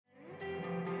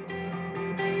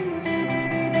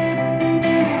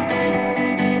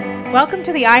Welcome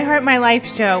to the I Heart My Life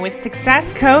show with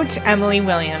success coach Emily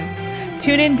Williams.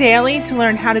 Tune in daily to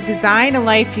learn how to design a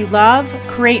life you love,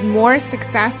 create more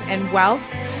success and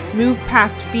wealth, move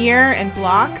past fear and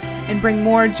blocks, and bring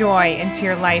more joy into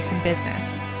your life and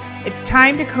business. It's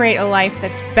time to create a life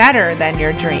that's better than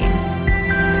your dreams.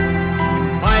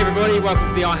 Hi everybody, welcome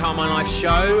to the I Heart My Life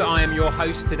show. I am your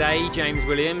host today, James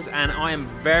Williams, and I am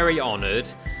very honoured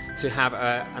to have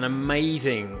an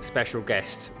amazing special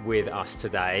guest with us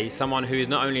today. Someone who is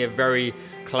not only a very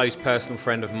close personal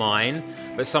friend of mine,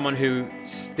 but someone who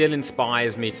still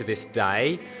inspires me to this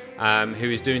day,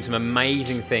 who is doing some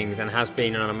amazing things and has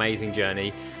been on an amazing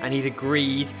journey. And he's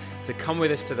agreed to come with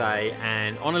us today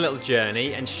and on a little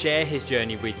journey and share his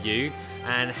journey with you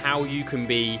and how you can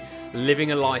be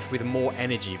living a life with more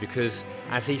energy, because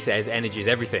as he says, energy is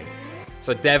everything.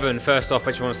 So Devin, first off,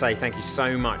 I just want to say thank you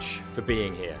so much for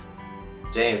being here.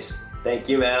 James, thank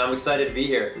you, man. I'm excited to be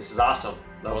here. This is awesome.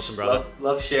 Awesome, brother.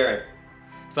 Love sharing.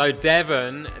 So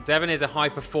Devin is a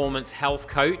high-performance health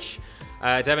coach.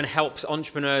 Devin helps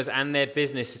entrepreneurs and their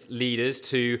business leaders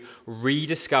to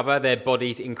rediscover their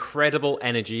body's incredible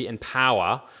energy and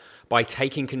power by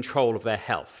taking control of their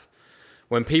health.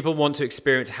 When people want to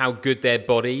experience how good their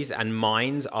bodies and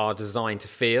minds are designed to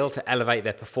feel to elevate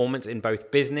their performance in both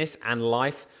business and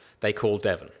life, they call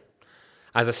Devin.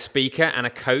 As a speaker and a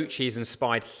coach, he's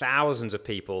inspired thousands of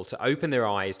people to open their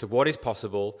eyes to what is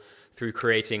possible through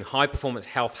creating high-performance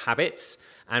health habits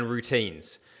and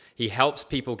routines. He helps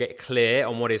people get clear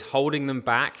on what is holding them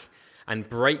back and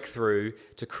break through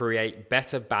to create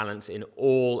better balance in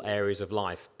all areas of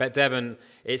life. But Devin,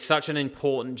 it's such an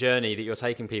important journey that you're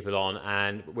taking people on,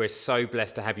 and we're so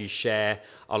blessed to have you share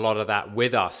a lot of that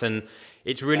with us. And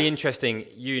it's really interesting,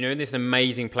 you know, in this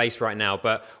amazing place right now,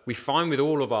 but we find with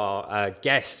all of our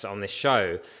guests on this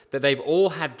show that they've all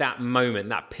had that moment,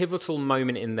 that pivotal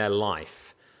moment in their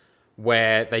life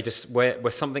where they just, where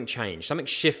something changed, something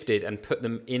shifted and put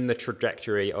them in the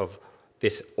trajectory of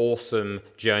this awesome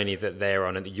journey that they're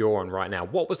on and that you're on right now.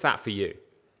 What was that for you?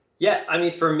 Yeah, I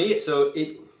mean, for me,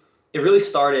 it really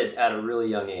started at a really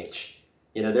young age.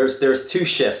 You know, there's two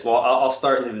shifts. Well, I'll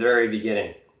start in the very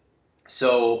beginning.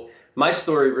 So my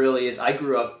story really is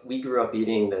we grew up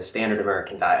eating the standard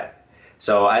American diet.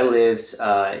 So I lived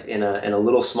in a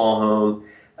little small home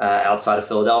outside of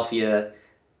Philadelphia.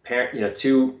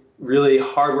 Two really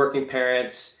hardworking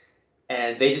parents,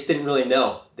 and they just didn't really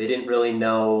know. They didn't really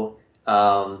know.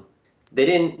 They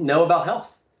didn't know about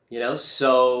health, you know.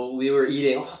 So we were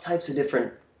eating all types of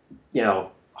different,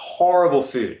 horrible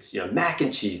foods. You know, mac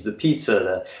and cheese, the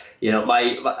pizza,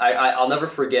 I'll never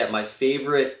forget my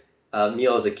favorite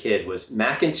meal as a kid was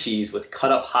mac and cheese with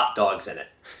cut up hot dogs in it.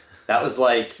 That was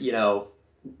like,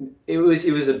 it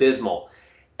was abysmal.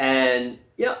 And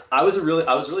I was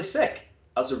really sick.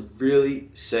 I was a really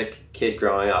sick kid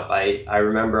growing up. I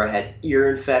remember I had ear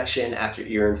infection after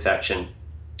ear infection.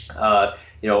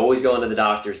 Always going to the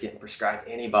doctors, getting prescribed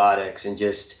antibiotics, and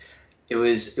just it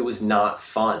was not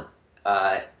fun.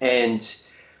 And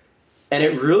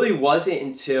it really wasn't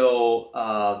until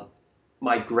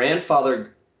my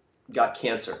grandfather got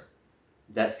cancer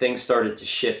that things started to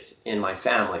shift in my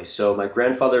family. So my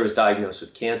grandfather was diagnosed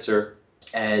with cancer,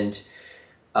 and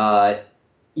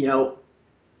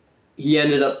he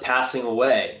ended up passing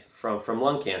away from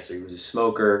lung cancer. He was a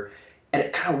smoker, and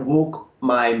it kind of woke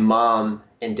my mom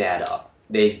and dad up.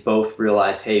 They both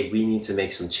realized, hey, we need to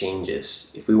make some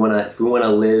changes if we want to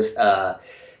live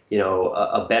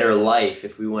a better life.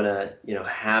 If we want to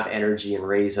have energy and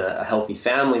raise a healthy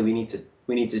family, we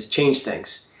need to change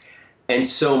things. And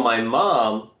so my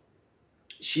mom,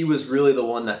 she was really the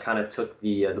one that kind of took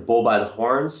the bull by the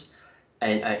horns,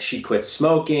 and she quit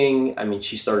smoking. I mean,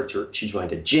 she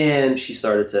joined a gym. She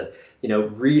started to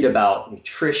read about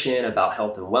nutrition, about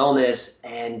health and wellness,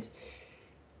 and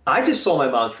I just saw my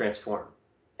mom transform.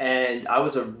 And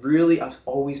I've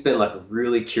always been like a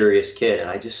really curious kid, and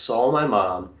I just saw my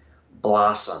mom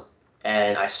blossom.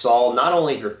 And I saw not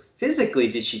only her physically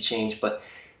did she change, but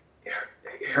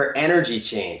her energy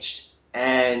changed.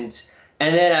 And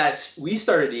then as we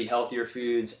started to eat healthier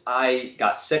foods, I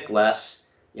got sick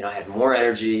less, I had more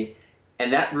energy,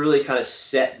 and that really kind of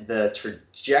set the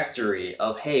trajectory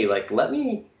of, hey,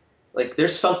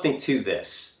 there's something to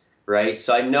this. Right.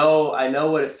 So I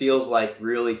know what it feels like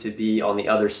really to be on the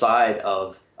other side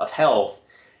of health,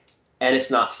 and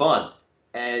it's not fun.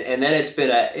 And then it's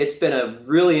been a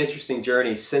really interesting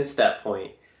journey since that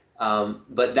point.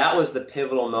 But that was the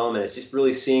pivotal moment. It's just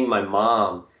really seeing my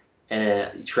mom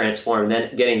transform, and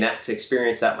then getting that to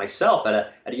experience that myself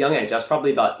at a young age. I was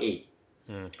probably about 8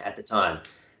 at the time.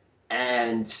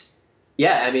 And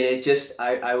yeah, I mean, it just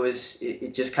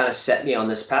kind of set me on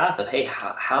this path of, hey,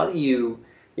 how do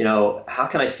how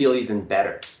can I feel even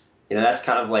better? That's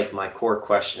kind of like my core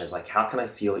question is like, how can I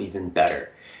feel even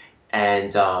better?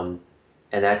 And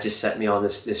that just set me on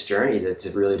this journey to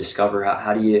really discover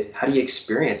how do you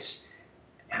experience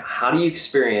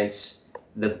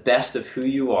the best of who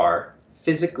you are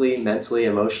physically, mentally,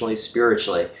 emotionally,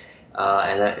 spiritually,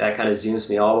 and that kind of zooms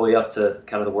me all the way up to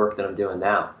kind of the work that I'm doing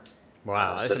now.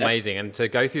 Wow, that's amazing. And to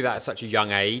go through that at such a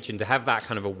young age and to have that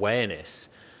kind of awareness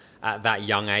at that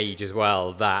young age as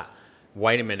well, that,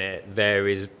 wait a minute, there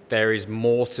is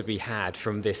more to be had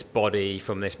from this body,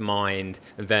 from this mind,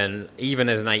 than even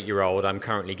as an 8-year-old I'm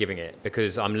currently giving it,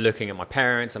 because I'm looking at my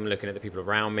parents, I'm looking at the people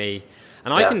around me.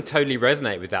 And I can totally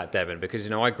resonate with that, Devin, because,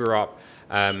 I grew up,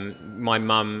 my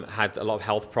mum had a lot of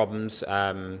health problems,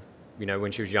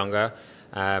 when she was younger,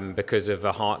 because of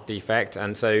a heart defect.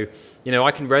 And so,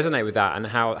 I can resonate with that and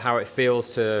how it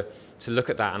feels to look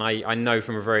at that. And I know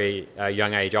from a very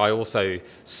young age, I also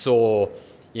saw,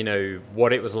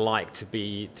 what it was like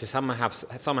to somehow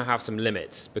have some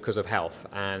limits because of health.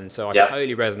 And so I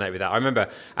totally resonate with that. I remember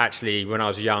actually when I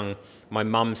was young, my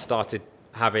mum started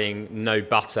having no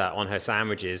butter on her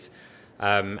sandwiches.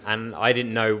 And I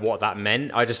didn't know what that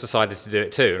meant. I just decided to do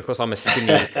it too. And of course, I'm a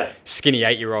skinny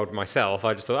 8-year-old myself.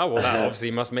 I just thought, oh, well, that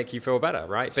obviously must make you feel better,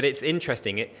 right? But it's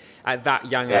interesting. At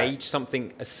that young age,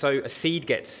 a seed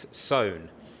gets sown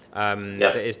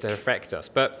that is to affect us.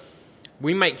 But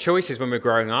we make choices when we're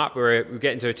growing up. We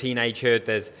get into a teenagehood.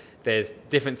 There's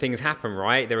different things happen,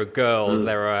 right? There are girls.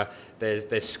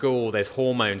 There's school. There's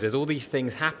hormones. There's all these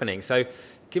things happening. So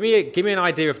give me an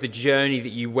idea of the journey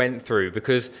that you went through,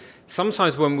 because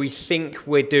sometimes when we think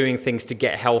we're doing things to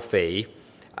get healthy,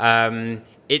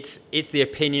 it's the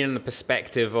opinion and the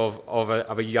perspective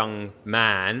of a young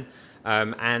man,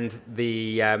 and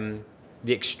the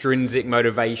extrinsic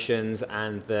motivations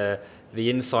and the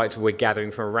insights we're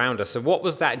gathering from around us. So what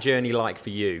was that journey like for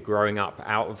you, growing up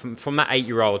from that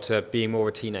 8-year-old to being more of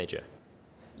a teenager?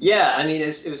 Yeah, I mean,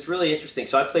 it was really interesting.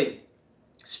 So I played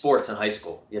sports in high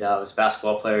school. I was a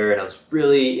basketball player, and I was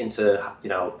really into,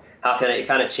 how can it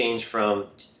kind of change from,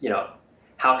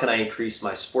 how can I increase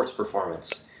my sports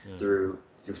performance through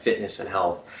fitness and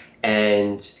health.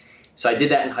 And so I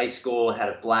did that in high school and had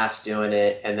a blast doing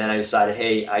it. And then I decided,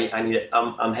 hey,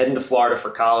 I'm heading to Florida for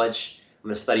college. I'm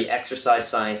going to study exercise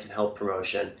science and health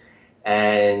promotion.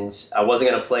 And I wasn't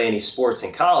going to play any sports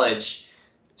in college.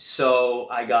 So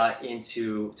I got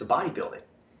into bodybuilding.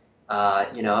 I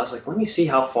was like, let me see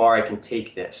how far I can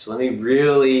take this. Let me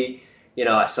really,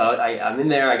 so I'm in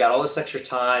there. I got all this extra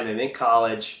time. I'm in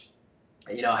college.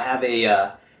 I have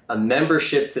a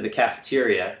membership to the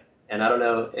cafeteria. And I don't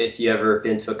know if you ever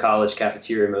been to a college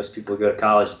cafeteria. Most people who go to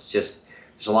college, it's just,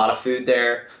 there's a lot of food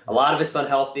there. A lot of it's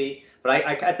unhealthy. But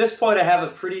I at this point, I have a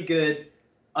pretty good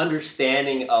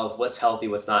understanding of what's healthy,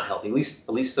 what's not healthy. At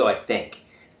least so I think,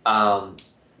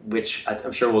 which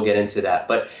I'm sure we'll get into that.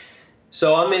 But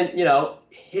so I'm in,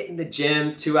 hitting the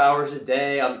gym 2 hours a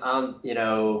day. I'm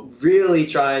really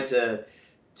trying to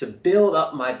build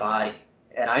up my body,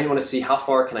 and I want to see how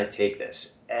far can I take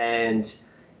this. And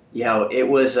it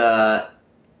was fun.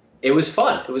 It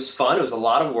was fun. It was a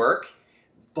lot of work,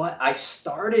 but I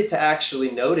started to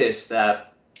actually notice that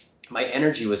my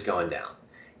energy was going down,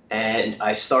 and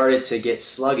I started to get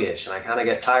sluggish, and I kind of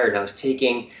got tired. And I was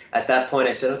at that point,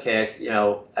 I said, okay,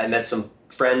 I met some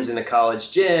friends in the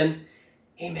college gym.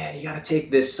 Hey man, you got to take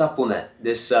this supplement.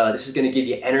 This is going to give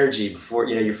you energy before,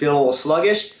 you're feeling a little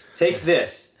sluggish. Take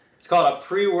this. It's called a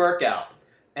pre-workout.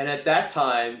 And at that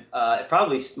time, it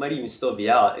probably might even still be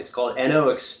out. It's called NO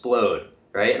Explode,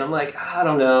 right? And I'm like, I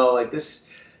don't know, like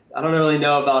this, I don't really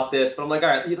know about this, but I'm like, all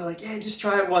right, yeah, just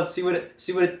try it once, see what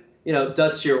it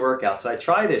does to your workout. So I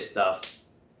try this stuff,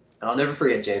 and I'll never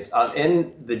forget, James. I'm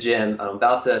in the gym. I'm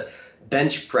about to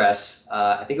bench press.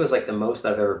 I think it was like the most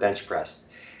I've ever bench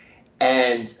pressed.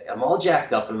 And I'm all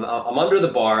jacked up, and I'm under the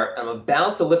bar, and I'm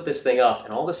about to lift this thing up,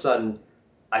 and all of a sudden,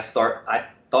 I thought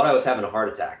I was having a heart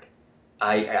attack.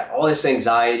 I got all this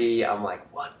anxiety. I'm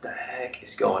like, what the heck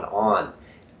is going on?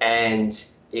 And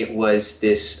it was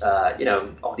this,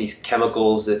 all these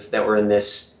chemicals that were in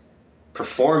this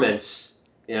performance,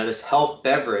 this health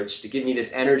beverage to give me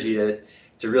this energy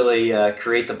to really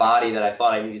create the body that I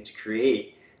thought I needed to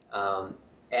create.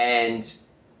 And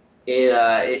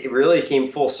it really came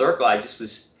full circle. I just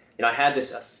was, I had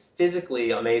this physically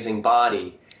amazing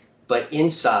body, but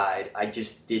inside I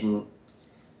just didn't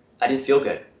feel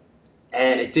good.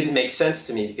 And it didn't make sense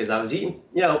to me because I was eating,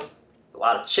 a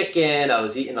lot of chicken. I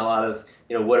was eating a lot of,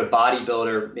 what a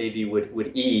bodybuilder maybe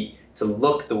would eat to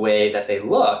look the way that they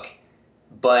look.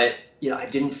 But I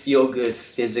didn't feel good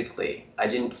physically. I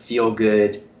didn't feel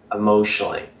good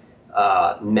emotionally,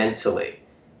 mentally.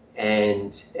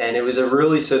 And it was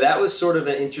so that was sort of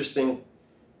an interesting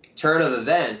turn of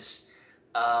events.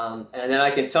 And then I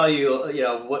can tell you,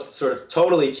 what sort of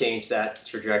totally changed that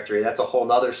trajectory. That's a whole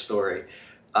nother story.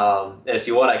 And if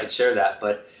you want, I could share that.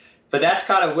 But that's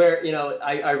kind of where,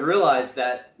 I realized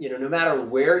that, no matter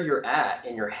where you're at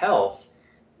in your health,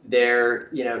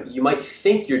 you might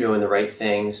think you're doing the right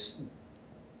things.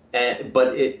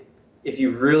 But if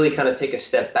you really kind of take a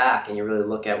step back and you really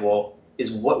look at, well,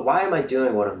 why am I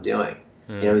doing what I'm doing?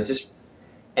 Is this?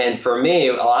 And for me,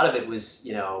 a lot of it was,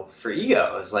 for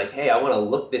ego. It was like, hey, I want to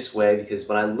look this way because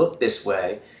when I look this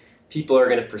way, people are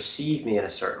going to perceive me in a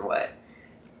certain way.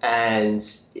 And,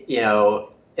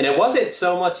 and it wasn't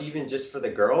so much even just for the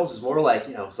girls. It was more like,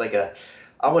 it's like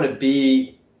I want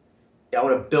to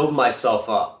build myself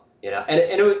up,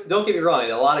 and don't get me wrong.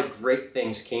 A lot of great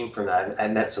things came from that. I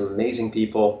met some amazing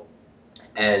people,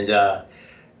 and,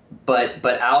 but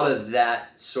out of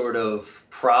that sort of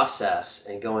process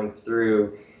and going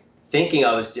through thinking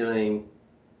I was doing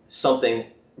something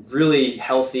really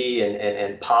healthy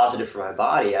and positive for my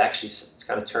body, it's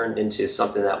kind of turned into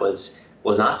something that was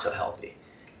not so healthy.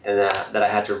 And that I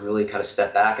had to really kind of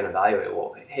step back and evaluate,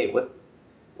 well, hey,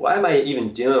 why am I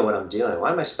even doing what I'm doing?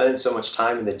 Why am I spending so much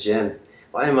time in the gym?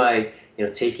 Why am I,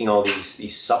 taking all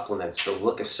these supplements to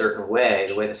look a certain way,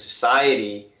 the way the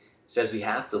society says we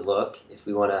have to look if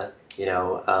we want to,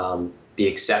 be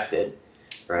accepted,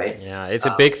 right? Yeah, it's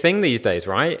a big thing these days,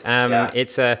 right? Yeah.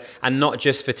 It's and not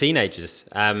just for teenagers.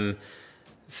 Health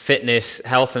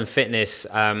and fitness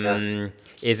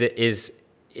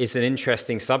is an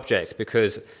interesting subject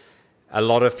because a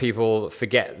lot of people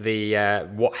forget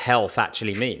what health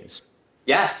actually means.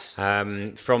 Yes.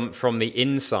 From the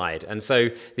inside, and so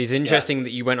it's interesting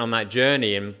that you went on that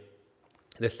journey, and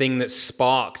the thing that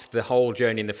sparked the whole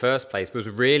journey in the first place was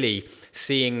really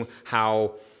seeing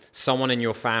how someone in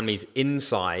your family's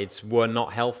insides were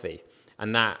not healthy,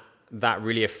 and that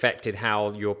really affected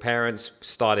how your parents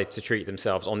started to treat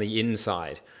themselves on the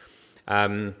inside.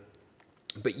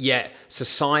 But yet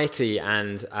society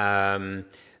and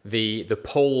the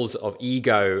poles of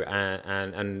ego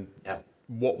and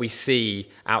what we see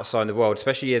outside in the world,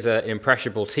 especially as an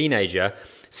impressionable teenager,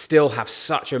 still have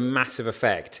such a massive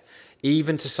effect,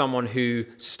 even to someone who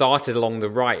started along the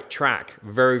right track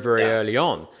very, very early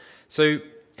on. So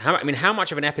how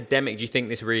much of an epidemic do you think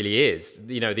this really is?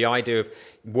 The idea of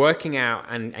working out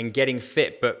and getting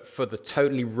fit, but for the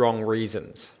totally wrong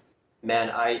reasons.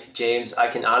 Man, James, I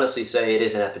can honestly say it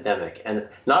is an epidemic, and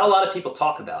not a lot of people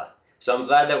talk about it. So I'm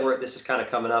glad that this is kind of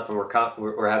coming up and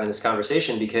we're having this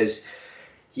conversation because,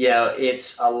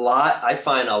 it's a lot. I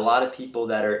find a lot of people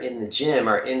that are in the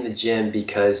gym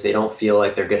because they don't feel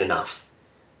like they're good enough,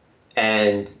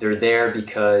 and they're there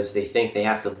because they think they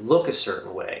have to look a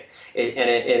certain way,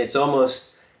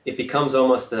 it becomes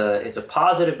almost it's a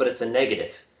positive, but it's a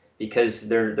negative because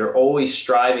they're always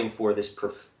striving for this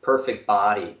perfect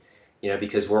body.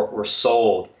 Because we're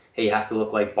sold, hey, you have to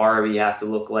look like Barbie, you have to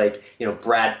look like,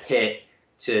 Brad Pitt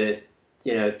to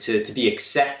be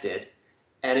accepted.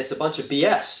 And it's a bunch of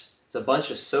BS. It's a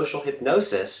bunch of social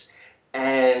hypnosis,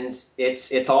 and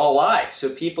it's all a lie.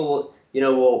 So people,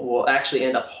 will actually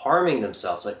end up harming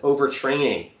themselves, like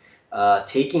overtraining,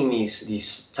 taking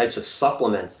these types of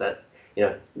supplements that,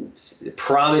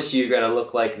 promise you're going to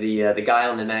look like the guy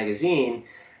on the magazine.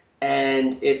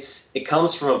 And it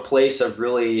comes from a place of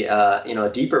really,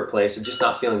 a deeper place of just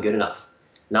not feeling good enough,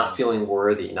 not feeling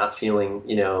worthy, not feeling,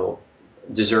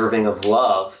 deserving of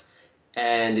love.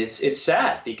 And it's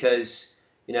sad because,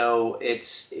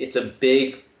 it's a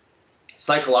big,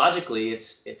 psychologically,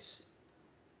 it's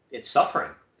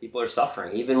suffering. People are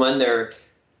suffering, even when they're,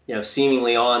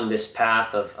 seemingly on this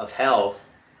path of health.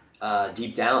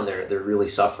 Deep down, they're really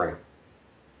suffering.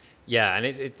 Yeah, and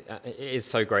it is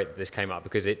so great that this came up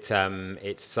because it's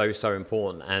so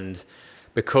important, and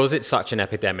because it's such an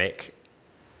epidemic,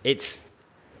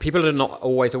 people are not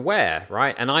always aware,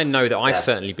 right? And I know that I've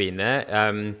certainly been there,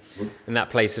 in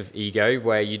that place of ego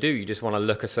where you just want to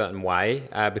look a certain way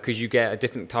because you get a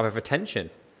different type of attention,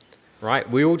 right?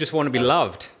 We all just want to be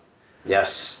loved.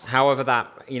 Yes. However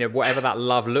whatever that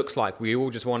love looks like, we all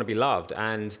just want to be loved,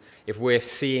 and if we're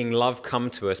seeing love come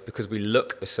to us because we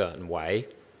look a certain way,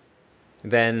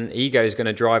 then ego is going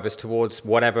to drive us towards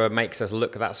whatever makes us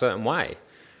look that certain way.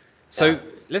 So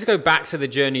let's go back to the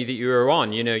journey that you were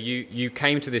on. You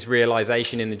came to this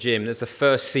realization in the gym. There's the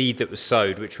first seed that was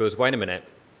sowed, which was, wait a minute,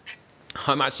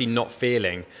 I'm actually not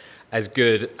feeling as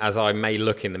good as I may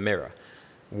look in the mirror.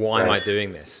 Why am I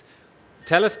doing this?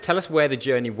 tell us where the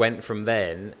journey went from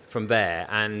there,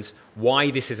 and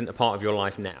why this isn't a part of your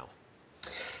life now.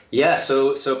 Yeah,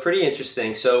 so pretty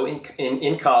interesting. So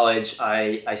in college,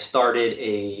 I started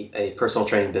a personal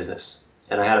training business,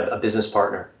 and I had a business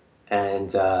partner,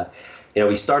 and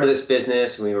we started this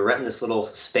business, and we were renting this little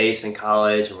space in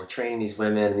college, and we're training these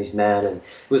women and these men, and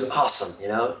it was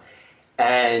awesome,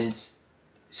 And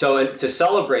so to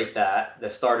celebrate the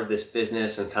start of this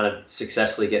business and kind of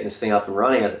successfully getting this thing up and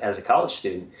running as a college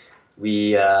student,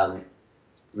 we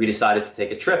decided to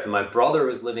take a trip, and my brother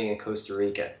was living in Costa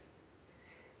Rica.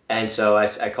 And so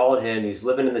I called him. He was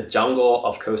living in the jungle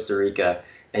of Costa Rica,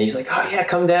 and he's like, "Oh yeah,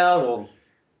 come down.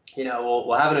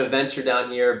 We'll have an adventure down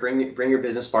here. Bring your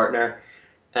business partner."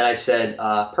 And I said,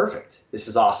 "Perfect. This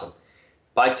is awesome.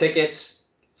 Buy tickets,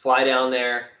 fly down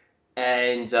there."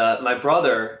 And my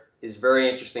brother is a very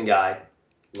interesting guy.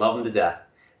 Love him to death.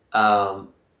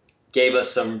 Gave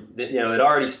us some. It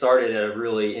already started at a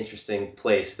really interesting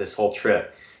place. This whole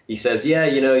trip. He says, "Yeah,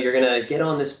 you're going to get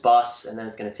on this bus, and then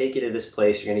it's going to take you to this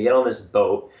place. You're going to get on this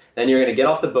boat. Then you're going to get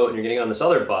off the boat, and you're going to get on this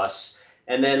other bus.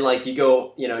 And then, you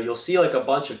go, you'll see, a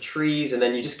bunch of trees, and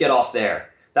then you just get off there."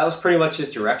 That was pretty much his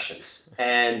directions.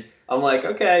 And I'm like,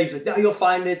 "Okay." He's like, "No, you'll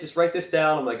find it. Just write this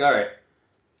down." I'm like, "All right."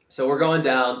 So we're going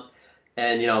down,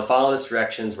 and, I'm following his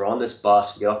directions. We're on this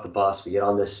bus. We get off the bus. We get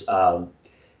on this,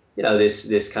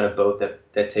 this kind of boat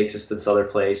that takes us to this other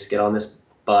place, get on this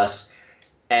bus.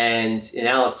 And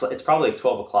now it's probably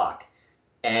 12 o'clock,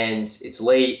 and it's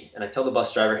late. And I tell the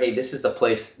bus driver, "Hey, this is the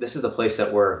place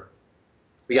that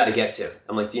we got to get to."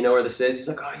 I'm like, "Do you know where this is?" He's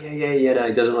like, "Oh yeah. No,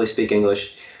 he doesn't really speak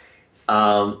English."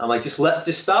 I'm like, just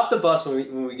stop the bus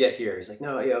when we get here." He's like,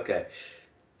 "No, yeah, okay."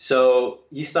 So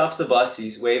he stops the bus.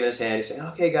 He's waving his hand. He's saying,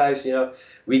 "Okay, guys,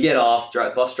 we get off.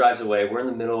 Bus drives away. We're in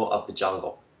the middle of the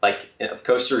jungle, of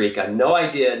Costa Rica. No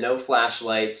idea, no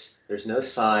flashlights. There's no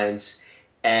signs."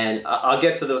 And I'll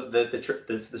get to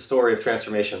the story of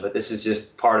transformation, but this is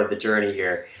just part of the journey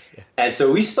here. Yeah. And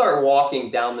so we start walking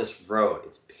down this road.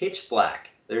 It's pitch black.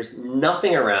 There's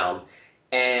nothing around.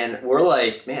 And we're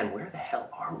like, "Man, where the hell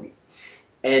are we?"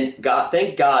 And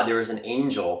thank God there was an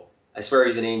angel. I swear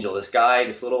he's an angel. This guy,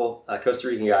 this little Costa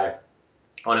Rican guy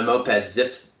on a moped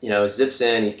zips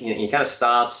in. He kind of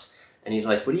stops, and he's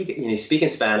like, "What do you?" He's speaking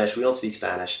Spanish. We don't speak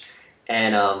Spanish.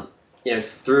 And,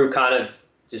 through kind of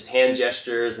just hand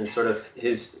gestures and sort of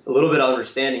his a little bit of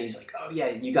understanding, he's like, "Oh yeah,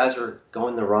 you guys are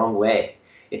going the wrong way.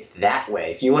 It's that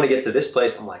way. If you want to get to this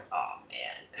place." I'm like, "Oh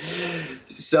man."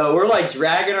 So we're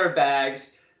dragging our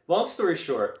bags. Long story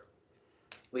short,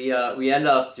 we end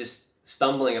up just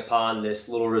stumbling upon this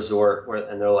little resort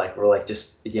and we're like,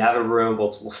 "Just if you have a room,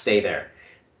 we'll stay there."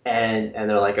 And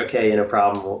they're like, "Okay, no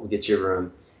problem. We'll get you a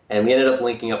room." And we ended up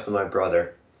linking up with my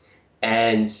brother.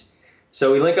 And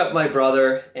so we link up with my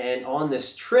brother, and on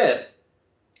this trip,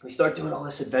 we start doing all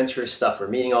this adventurous stuff. We're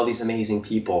meeting all these amazing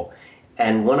people.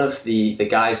 And one of the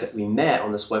guys that we met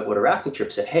on this whitewater rafting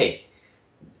trip said, "Hey,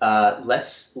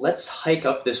 let's hike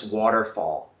up this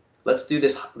waterfall. Let's do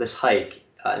this hike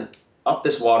up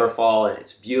this waterfall, and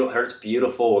it's beautiful. I heard it's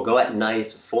beautiful. We'll go at night.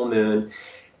 It's a full moon."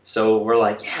 So we're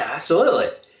like, "Yeah, absolutely."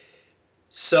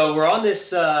 So we're on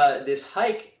this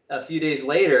hike a few days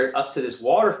later up to this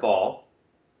waterfall.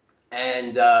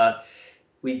 And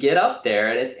we get up there,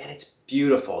 and it's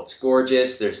beautiful. It's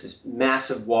gorgeous. There's this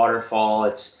massive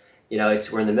waterfall.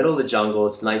 We're in the middle of the jungle.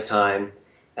 It's nighttime,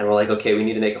 and we're like, "Okay, we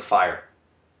need to make a fire."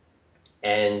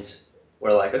 And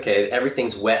we're like, "Okay,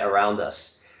 everything's wet around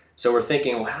us." So we're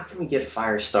thinking, well, how can we get a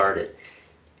fire started?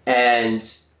 And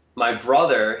my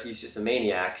brother, he's just a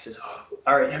maniac, says, "Oh,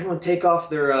 all right, everyone take off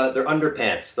their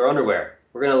underpants, their underwear.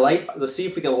 Let's see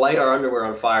if we can light our underwear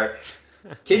on fire."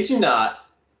 Kid you not.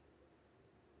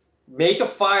 Make a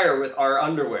fire with our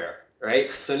underwear,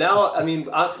 right? So now,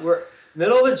 we're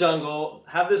middle of the jungle,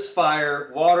 have this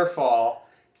fire, waterfall,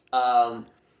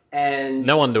 and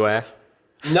no underwear.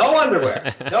 No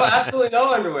underwear. No, absolutely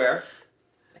no underwear.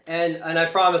 And I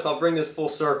promise I'll bring this full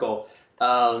circle.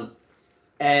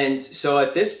 And so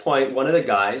at this point, one of the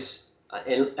guys,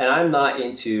 and I'm not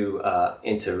into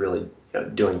really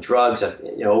doing drugs. I've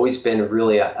always been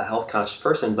really a health conscious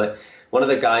person, but one of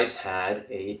the guys had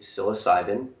a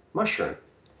psilocybin mushroom.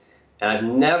 And I've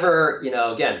never,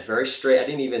 again, very straight. I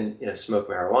didn't even, smoke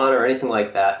marijuana or anything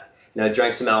like that. I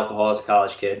drank some alcohol as a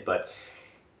college kid,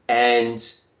 and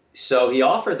so he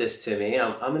offered this to me.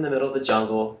 I'm in the middle of the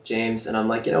jungle, James, and I'm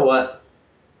like, "You know what?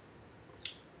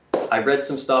 I read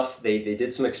some stuff. They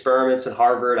did some experiments at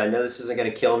Harvard. I know this isn't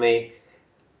going to kill me.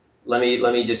 Let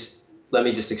me just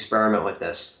experiment with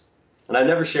this." And I've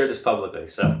never shared this publicly,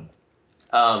 so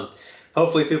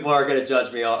hopefully people aren't going to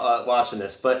judge me watching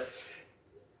this. But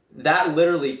that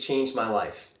literally changed my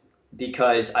life,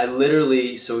 because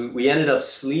so we ended up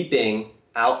sleeping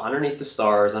out underneath the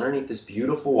stars, underneath this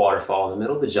beautiful waterfall in the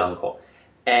middle of the jungle.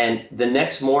 And the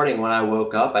next morning when I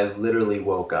woke up, I literally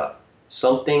woke up.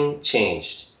 Something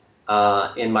changed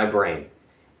in my brain.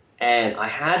 And I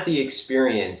had the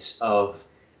experience of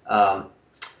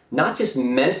not just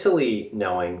mentally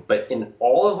knowing, but in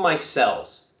all of my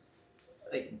cells,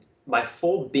 like my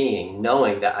full being,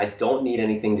 knowing that I don't need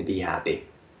anything to be happy.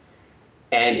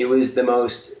 And it was the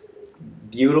most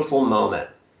beautiful moment.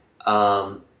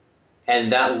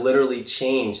 And that literally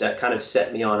changed, that kind of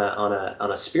set me on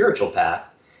a spiritual path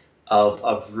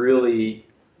of really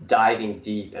diving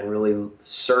deep and really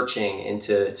searching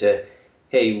into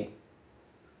hey,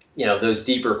 those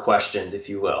deeper questions, if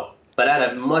you will, but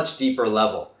at a much deeper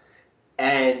level.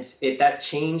 And that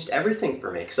changed everything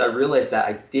for me, because I realized that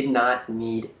I did not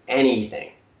need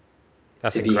anything.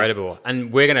 That's incredible.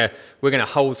 And we're gonna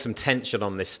hold some tension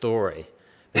on this story,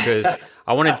 because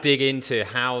I want to dig into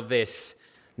how this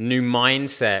new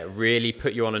mindset really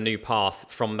put you on a new path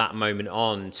from that moment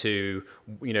on to,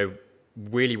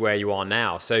 really where you are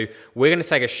now. So we're going to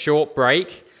take a short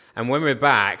break, and when we're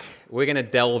back, we're going to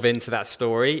delve into that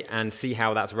story and see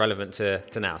how that's relevant to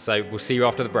now. So we'll see you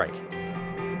after the break.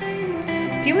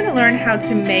 Do you want to learn how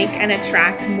to make and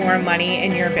attract more money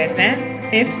in your business?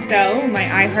 If so, my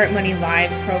iHeart Money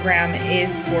Live program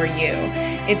is for you.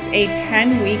 It's a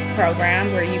 10-week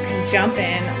program where you can jump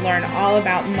in, learn all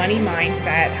about money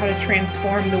mindset, how to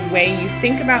transform the way you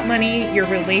think about money, your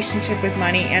relationship with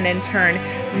money, and in turn,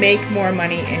 make more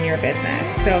money in your business.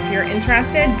 So if you're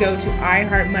interested, go to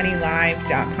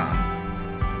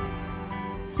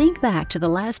iHeartMoneyLive.com. Think back to the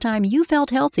last time you felt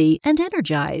healthy and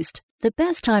energized. The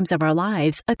best times of our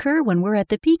lives occur when we're at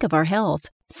the peak of our health,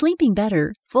 sleeping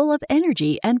better, full of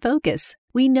energy and focus.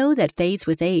 We know that fades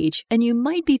with age, and you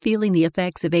might be feeling the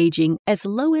effects of aging as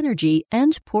low energy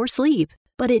and poor sleep.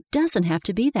 But it doesn't have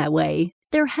to be that way.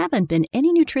 There haven't been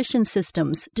any nutrition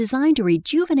systems designed to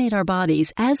rejuvenate our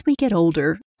bodies as we get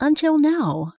older until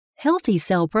now. Healthy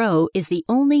Cell Pro is the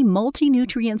only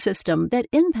multi-nutrient system that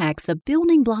impacts the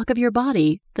building block of your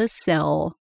body, the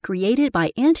cell. Created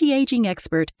by anti-aging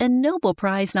expert and Nobel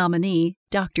Prize nominee,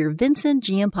 Dr. Vincent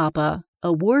Giampapa,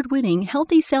 award-winning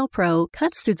Healthy Cell Pro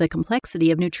cuts through the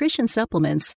complexity of nutrition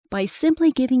supplements by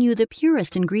simply giving you the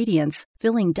purest ingredients,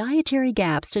 filling dietary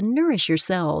gaps to nourish your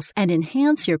cells and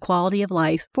enhance your quality of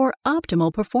life for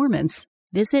optimal performance.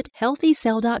 Visit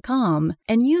healthycell.com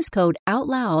and use code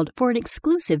OUTLOUD for an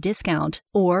exclusive discount,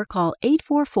 or call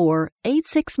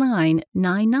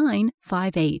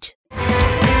 844-869-9958.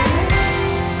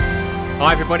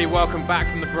 Hi everybody, welcome back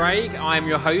from the break. I'm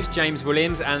your host, James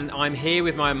Williams, and I'm here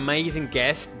with my amazing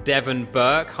guest, Devin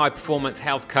Burke, high performance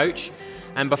health coach.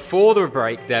 And before the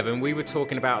break, Devin, we were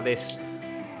talking about this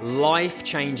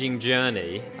life-changing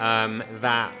journey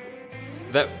that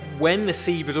when the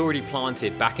seed was already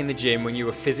planted back in the gym, when you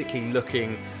were physically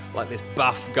looking like this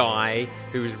buff guy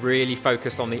who was really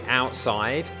focused on the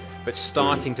outside, but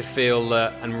starting to feel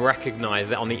and recognize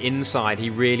that on the inside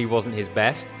he really wasn't his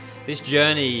best. This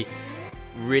journey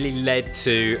really led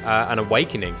to an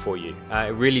awakening for you.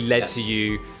 It really led to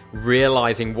you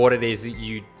realizing what it is that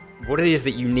you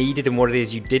needed and what it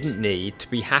is you didn't need to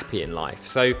be happy in life.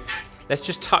 So let's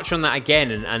just touch on that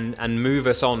again and move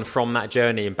us on from that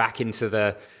journey and back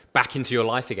into your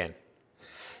life again.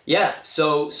 Yeah.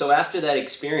 So after that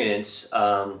experience,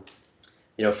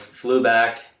 flew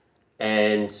back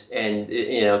and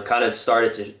kind of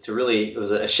started to really, it was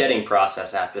a shedding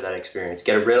process after that experience.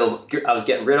 I was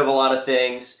getting rid of a lot of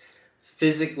things,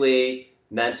 physically,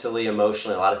 mentally,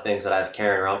 emotionally, a lot of things that I've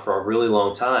carried around for a really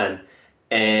long time.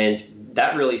 And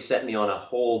that really set me on a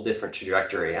whole different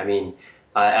trajectory. I mean,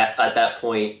 at that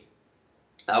point,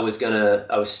 I was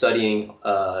studying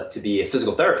to be a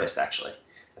physical therapist, actually,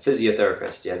 a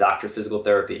physiotherapist, doctor of physical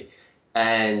therapy.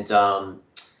 And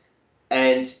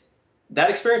that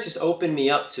experience just opened me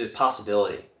up to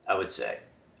possibility, I would say,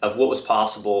 of what was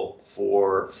possible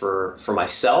for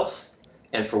myself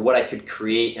and for what I could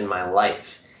create in my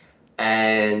life.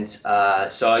 And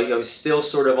so I was still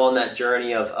sort of on that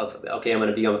journey of okay, I'm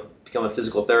going to become a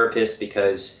physical therapist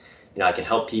because I can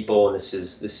help people, and this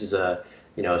is a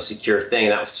a secure thing.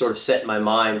 And that was sort of set in my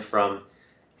mind from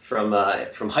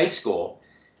high school.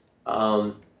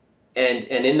 And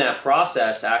in that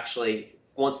process, actually,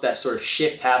 once that sort of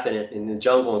shift happened in the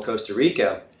jungle in Costa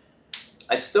Rica,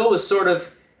 I still was sort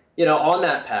of, on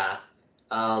that path.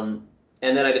 And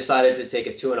then I decided to take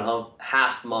a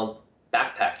 2.5 month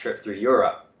backpack trip through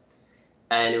Europe.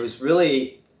 And it was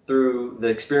really through the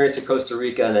experience of Costa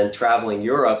Rica and then traveling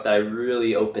Europe that I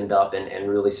really opened up and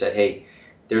really said, hey,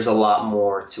 there's a lot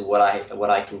more to what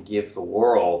I can give the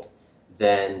world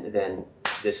than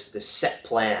this set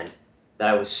plan that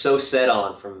I was so set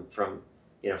on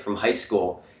from high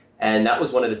school. And that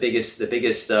was one of the biggest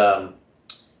kind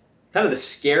of the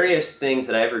scariest things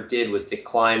that I ever did was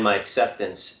decline my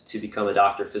acceptance to become a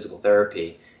doctor of physical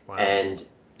therapy. Wow. And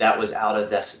that was out of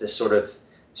this sort of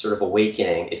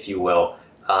awakening, if you will,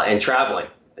 and traveling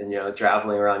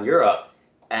around Europe.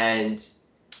 And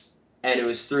it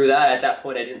was through that, at that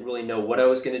point, I didn't really know what I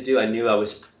was going to do. I knew I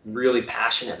was really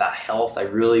passionate about health. I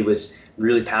really was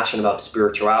really passionate about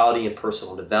spirituality and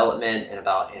personal development and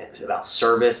about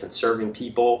service and serving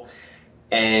people.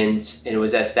 And it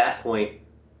was at that point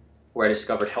where I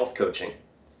discovered health coaching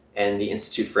and the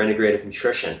Institute for Integrative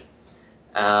Nutrition.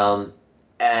 And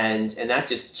that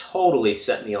just totally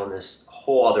set me on this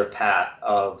whole other path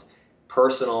of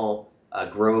personal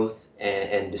growth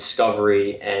and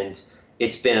discovery. And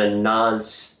it's been a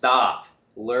nonstop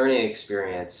learning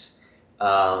experience,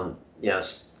 kind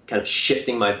of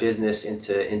shifting my business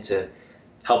into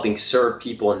helping serve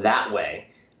people in that way,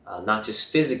 not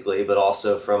just physically, but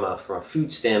also from a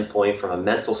food standpoint, from a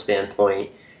mental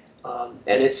standpoint.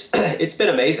 And it's been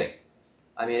amazing.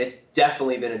 I mean, it's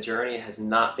definitely been a journey. It has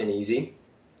not been easy,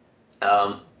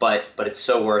 but it's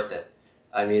so worth it.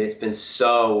 I mean, it's been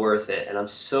so worth it, and I'm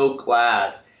so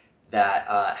glad that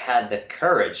I had the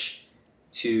courage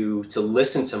to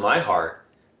listen to my heart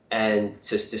and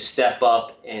to step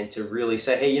up and to really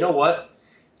say, hey, you know what?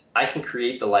 I can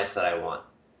create the life that I want,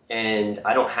 and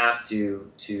I don't have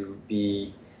to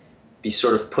be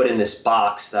sort of put in this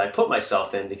box that I put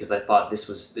myself in because I thought this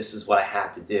is what I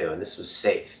had to do and this was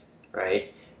safe,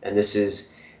 right? And this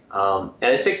is and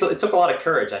it took a lot of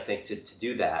courage, I think, to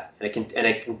do that, and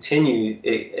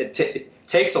it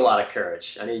takes a lot of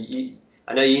courage. I know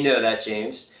you know that,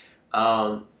 James,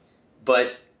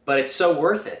 but it's so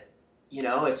worth it.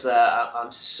 It's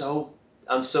I'm so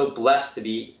blessed to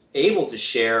be able to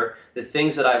share the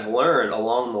things that I've learned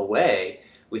along the way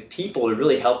with people to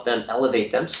really help them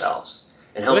elevate themselves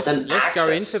and help them access. Let's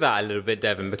go into that a little bit,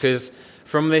 Devin, because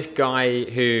from this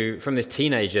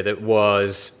teenager that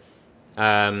was,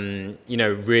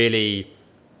 really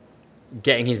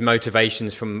getting his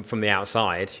motivations from the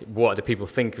outside. What do people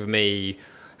think of me?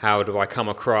 How do I come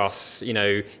across?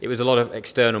 It was a lot of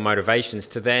external motivations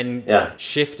to then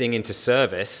shifting into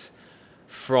service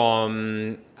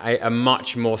from a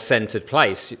much more centered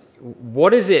place.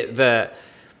 What is it that,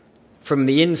 from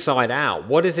the inside out,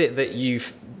 what is it that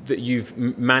you've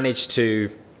managed to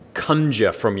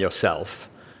conjure from yourself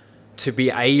to be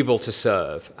able to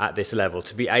serve at this level,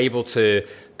 to be able to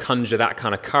conjure that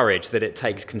kind of courage that it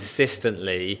takes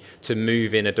consistently to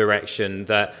move in a direction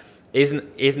that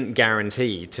isn't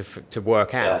guaranteed to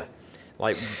work out?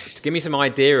 Like, give me some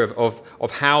idea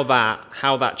of how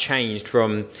that changed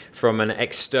from an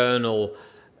external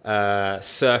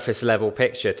surface level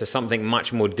picture to something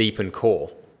much more deep and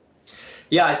core.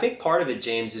 Yeah, I think part of it,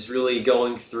 James, is really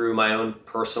going through my own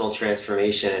personal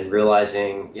transformation and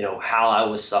realizing, how I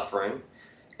was suffering,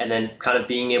 and then kind of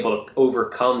being able to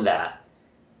overcome that.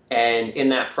 And in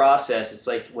that process, it's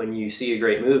like when you see a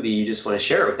great movie, you just want to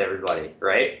share it with everybody,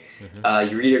 right?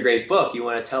 Mm-hmm. You read a great book, you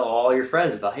want to tell all your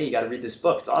friends about, hey, you got to read this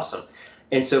book, it's awesome.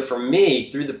 And so for me,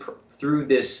 through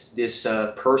this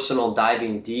personal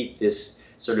diving deep, this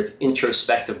sort of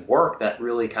introspective work that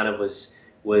really kind of was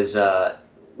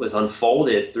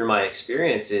unfolded through my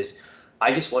experiences,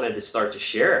 I just wanted to start to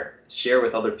share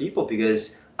with other people,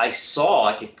 because I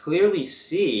could clearly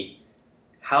see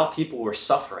how people were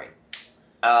suffering.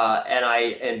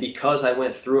 And because I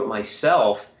went through it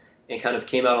myself and kind of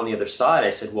came out on the other side, I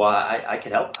said, well, I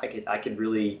could help. I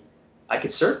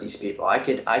could serve these people. I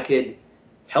could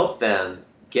help them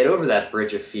get over that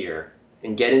bridge of fear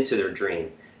and get into their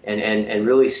dream and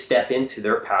really step into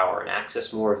their power and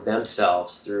access more of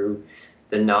themselves through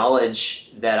the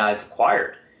knowledge that I've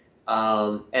acquired.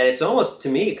 And it's almost, to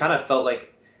me, it kind of felt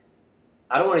like,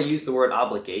 I don't want to use the word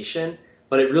obligation,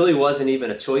 but it really wasn't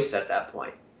even a choice at that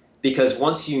point. Because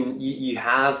once you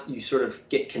sort of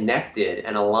get connected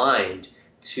and aligned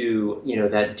to,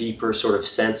 that deeper sort of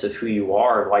sense of who you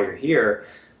are and why you're here,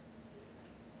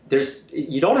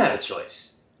 you don't have a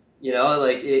choice,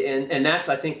 and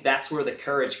I think that's where the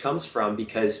courage comes from,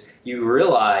 because you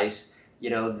realize,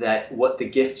 that what the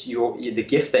gift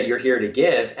that you're here to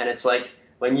give, and it's like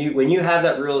when you have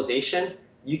that realization,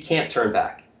 you can't turn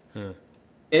back.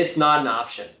 It's not an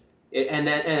option. And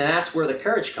that's where the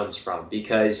courage comes from,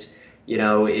 because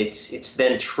it's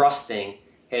then trusting,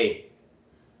 hey,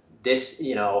 this,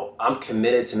 I'm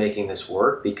committed to making this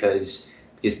work because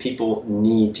people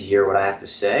need to hear what I have to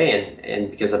say,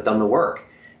 and because I've done the work.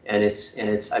 and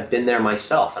I've been there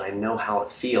myself, and I know how it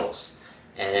feels.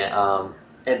 And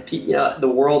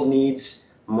the world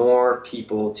needs more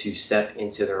people to step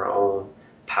into their own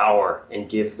power and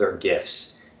give their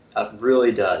gifts. It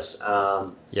really does.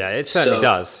 Yeah, it certainly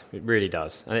does. It really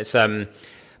does. And it's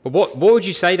but what would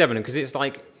you say, Devin? Because it's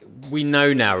like, we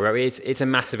know now, right? It's a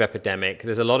massive epidemic.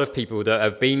 There's a lot of people that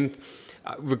have been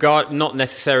not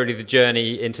necessarily the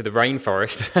journey into the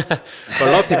rainforest, but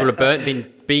a lot of people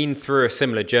have been through a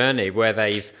similar journey where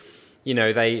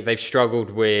they've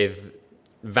struggled with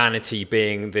vanity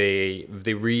being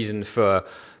the reason for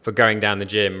going down the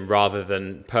gym rather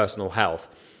than personal health,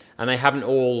 and they haven't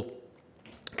all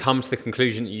come to the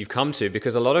conclusion that you've come to,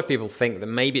 because a lot of people think that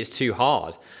maybe it's too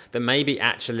hard, that maybe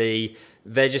actually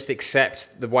they just accept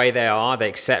the way they are, they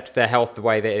accept their health the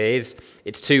way that it is,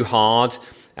 it's too hard.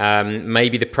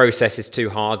 Maybe the process is too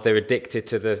hard. They're addicted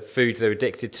to the foods they're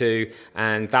addicted to,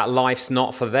 and that life's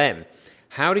not for them.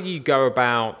 How do you go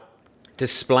about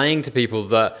displaying to people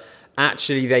that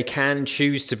actually they can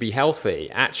choose to be healthy?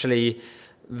 Actually,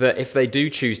 that if they do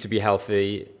choose to be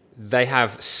healthy, they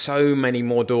have so many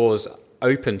more doors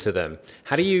open to them.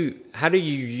 How do you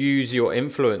use your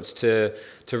influence to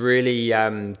really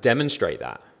demonstrate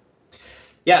that?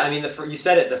 Yeah, I mean, you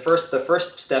said it. The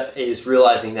first step is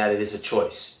realizing that it is a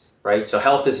choice, right? So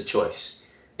health is a choice,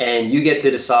 and you get to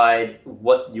decide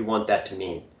what you want that to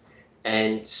mean.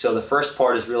 And so the first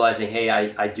part is realizing, hey,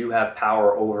 I do have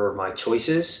power over my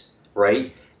choices,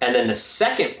 right? And then the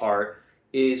second part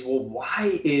is, well,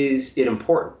 why is it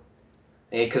important?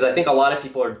 Because I think a lot of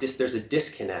people there's a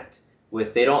disconnect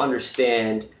with, they don't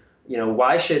understand,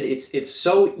 why should it's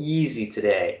so easy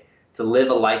today to live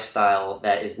a lifestyle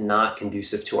that is not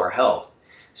conducive to our health.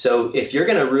 So if you're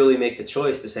going to really make the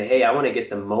choice to say, hey, I want to get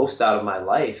the most out of my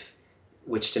life,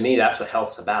 which to me, that's what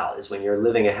health's about, is when you're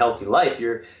living a healthy life,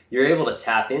 you're able to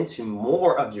tap into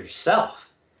more of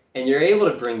yourself, and you're able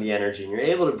to bring the energy, and you're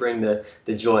able to bring the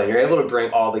joy, and you're able to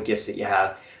bring all the gifts that you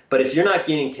have. But if you're not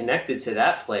getting connected to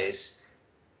that place,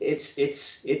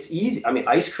 it's easy. I mean,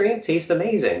 ice cream tastes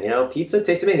amazing. Pizza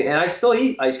tastes amazing, and I still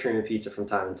eat ice cream and pizza from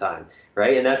time to time,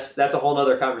 right? And that's a whole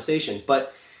nother conversation.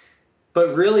 But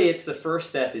really, it's the first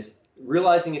step is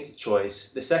realizing it's a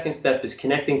choice. The second step is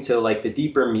connecting to the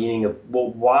deeper meaning of, well,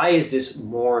 why is this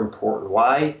more important?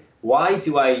 Why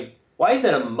is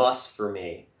it a must for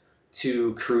me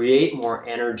to create more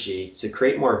energy, to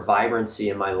create more vibrancy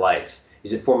in my life?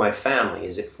 Is it for my family?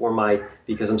 Is it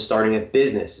because I'm starting a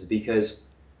business? Is it because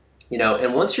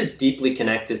and once you're deeply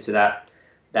connected to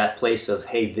that place of,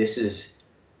 hey, this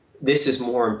is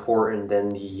more important than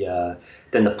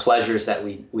the pleasures that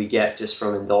we get just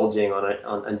from indulging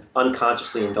on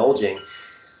unconsciously indulging,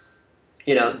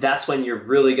 that's when you're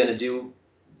really going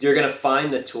to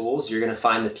find the tools, you're going to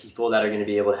find the people that are going to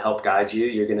be able to help guide you.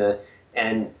 You're going to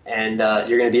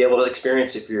you're going to be able to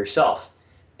experience it for yourself.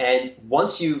 And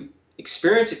once you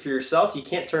experience it for yourself, you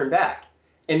can't turn back.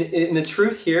 And the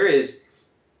truth here is,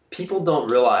 people don't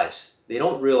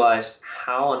realize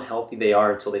how unhealthy they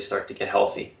are until they start to get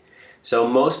healthy. So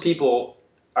most people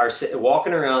are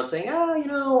walking around saying,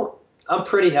 I'm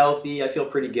pretty healthy, I feel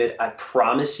pretty good. I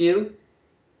promise you,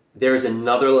 there's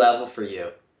another level for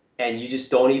you. And you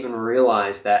just don't even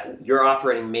realize that you're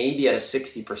operating maybe at a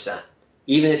 60%.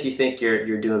 Even if you think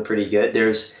you're doing pretty good,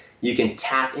 you can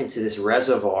tap into this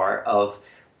reservoir of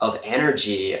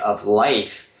energy, of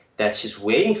life, that's just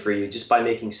waiting for you just by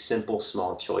making simple,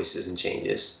 small choices and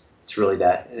changes. It's really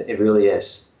that. It really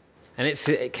is. And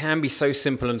it can be so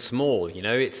simple and small.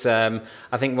 It's I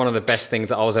think one of the best things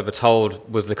that I was ever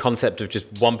told was the concept of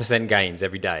just 1% gains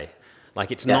every day.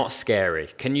 It's not scary.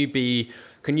 Can you be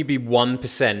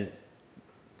 1%?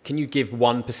 Can you give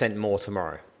 1% more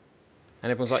tomorrow?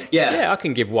 And everyone's like, yeah, I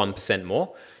can give 1%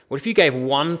 more. What if you gave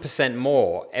 1%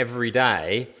 more every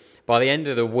day? By the end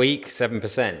of the week,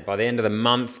 7%. By the end of the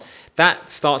month,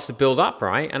 that starts to build up,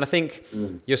 right? And I think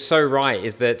you're so right,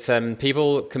 is that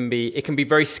it can be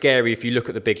very scary if you look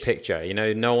at the big picture.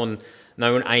 No one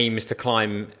aims to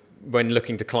climb, when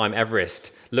looking to climb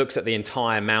Everest, looks at the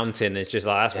entire mountain and it's just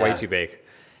like, that's way too big.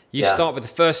 You start with the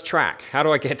first track. How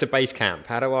do I get to base camp?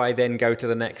 How do I then go to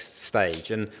the next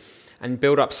stage? And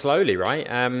build up slowly, right?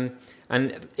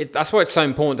 That's why it's so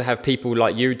important to have people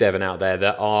like you, Devin, out there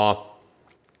that are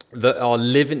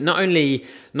living, not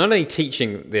only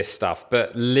teaching this stuff,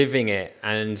 but living it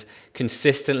and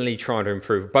consistently trying to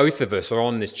improve. Both of us are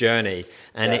on this journey,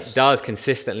 and it does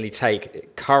consistently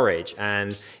take courage,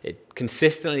 and it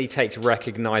consistently takes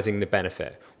recognizing the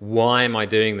benefit. Why am I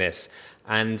doing this?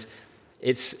 And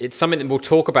it's something that we'll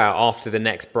talk about after the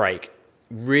next break,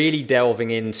 really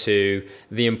delving into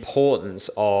the importance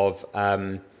of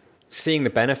seeing the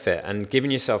benefit and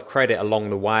giving yourself credit along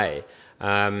the way.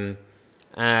 Because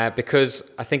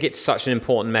I think it's such an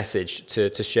important message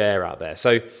to share out there.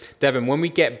 So, Devin, when we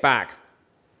get back,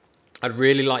 I'd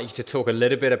really like you to talk a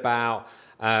little bit about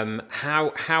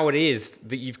how it is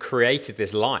that you've created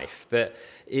this life, that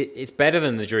it's better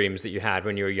than the dreams that you had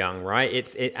when you were young,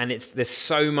 right? There's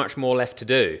so much more left to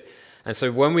do. And so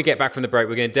when we get back from the break,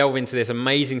 we're going to delve into this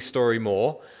amazing story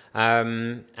more.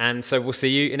 And so we'll see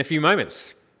you in a few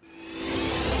moments.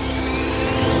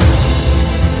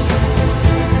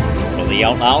 The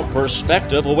Out Loud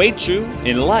perspective awaits you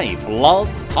in life, love,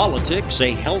 politics,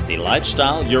 a healthy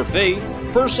lifestyle, your faith,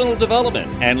 personal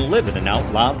development, and living an out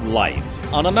loud life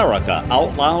on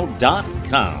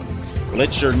AmericaOutloud.com. Well,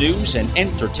 it's your news and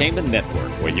entertainment network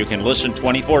where you can listen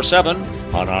 24/7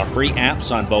 on our free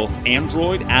apps on both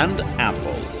Android and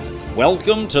Apple.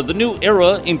 Welcome to the new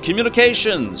era in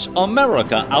communications,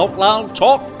 America Out Loud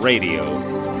Talk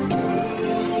Radio.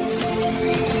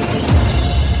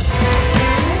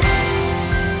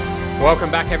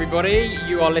 Welcome back, everybody.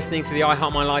 You are listening to the I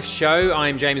Heart My Life show.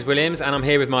 I'm James Williams, and I'm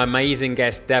here with my amazing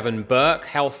guest, Devin Burke,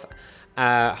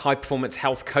 high-performance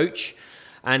health coach.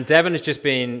 And Devin has just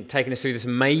been taking us through this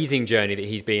amazing journey that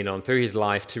he's been on through his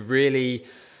life to really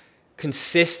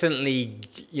consistently,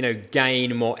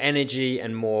 gain more energy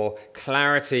and more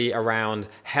clarity around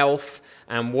health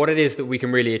and what it is that we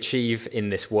can really achieve in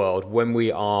this world when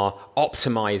we are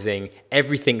optimizing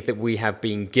everything that we have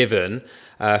been given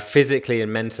physically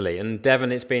and mentally. And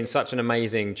Devin, it's been such an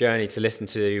amazing journey to listen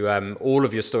to all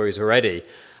of your stories already.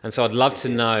 And so I'd love to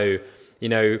know,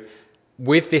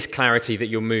 with this clarity that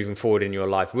you're moving forward in your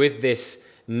life, with this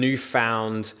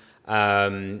newfound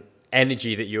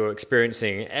energy that you're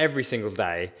experiencing every single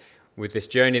day, with this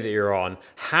journey that you're on,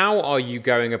 how are you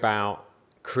going about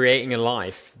creating a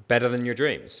life better than your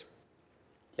dreams?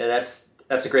 Yeah, that's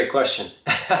a great question.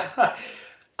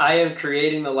 I am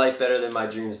creating the life better than my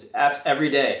dreams. Every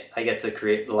day I get to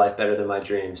create the life better than my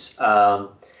dreams.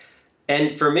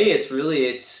 And for me, it's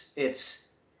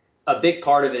a big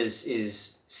part of it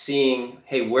is seeing,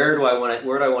 hey, where do I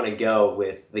want to go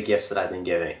with the gifts that I've been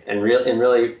giving, and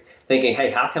really thinking, hey,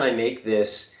 how can I make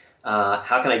this?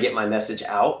 How can I get my message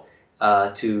out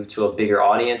to a bigger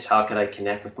audience? How can I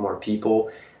connect with more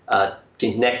people?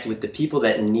 Connect with the people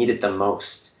that need it the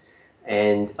most.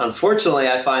 And unfortunately,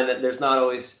 I find that there's not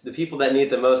always, the people that need it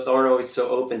the most aren't always so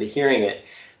open to hearing it.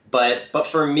 But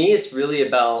for me, it's really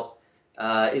about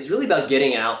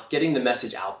getting the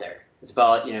message out there. It's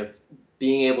about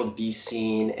being able to be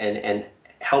seen and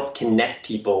help connect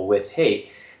people with,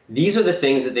 hey, these are the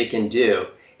things that they can do.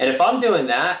 And if I'm doing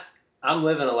that, I'm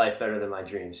living a life better than my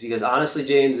dreams. Because honestly,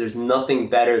 James, there's nothing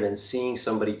better than seeing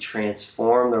somebody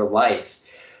transform their life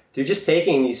through just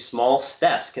taking these small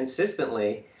steps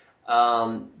consistently.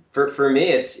 For me,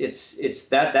 it's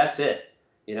that's it.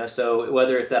 So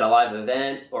whether it's at a live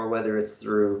event or whether it's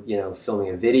through filming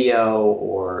a video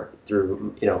or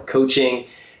through coaching,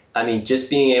 I mean, just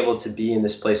being able to be in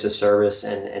this place of service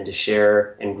and to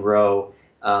share and grow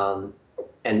and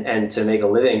to make a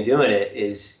living doing it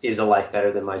is a life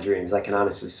better than my dreams. I can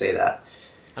honestly say that.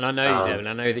 And I know you, Devin.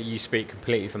 I know that you speak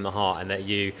completely from the heart, and that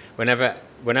you, whenever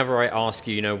I ask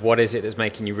you, what is it that's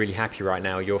making you really happy right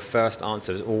now, your first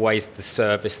answer is always the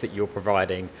service that you're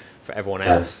providing for everyone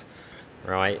else,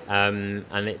 right? And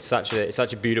it's such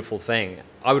a beautiful thing.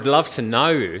 I would love to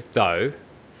know, though,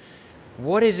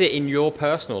 what is it in your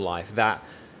personal life that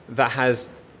has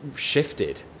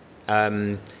shifted?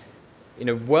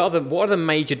 What are the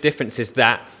major differences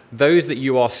that those that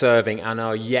you are serving and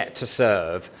are yet to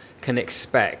serve can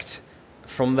expect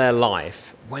from their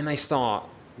life when they start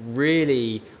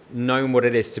really knowing what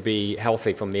it is to be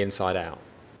healthy from the inside out?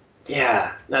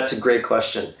 Yeah, that's a great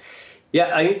question.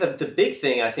 Yeah, I think that the big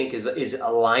thing, I think, is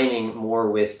aligning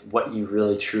more with what you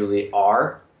really truly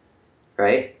are,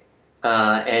 right?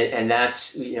 And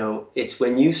that's, it's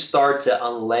when you start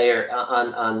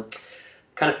to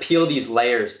kind of peel these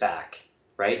layers back,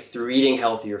 right? Through eating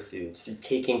healthier foods, through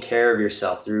taking care of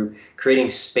yourself, through creating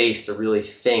space to really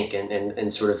think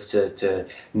and sort of to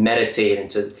meditate and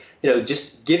to,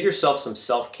 just give yourself some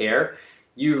self-care,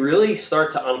 you really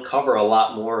start to uncover a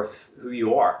lot more of who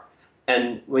you are.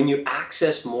 And when you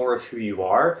access more of who you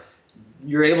are,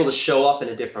 you're able to show up in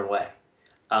a different way.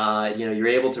 You're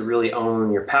able to really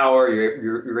own your power.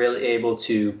 You're really able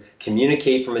to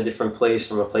communicate from a different place,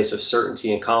 from a place of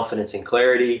certainty and confidence and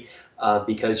clarity,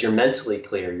 because you're mentally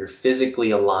clear, you're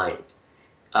physically aligned,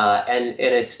 and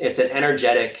it's an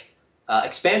energetic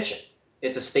expansion.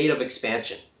 It's a state of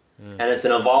expansion, and it's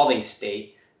an evolving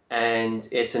state, and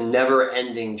it's a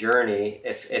never-ending journey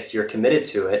if you're committed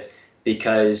to it,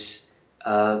 because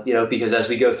because as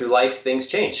we go through life, things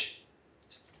change.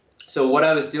 So what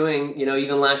I was doing,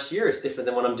 even last year is different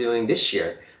than what I'm doing this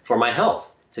year for my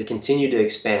health, to continue to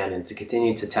expand and to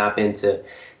continue to tap into,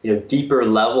 deeper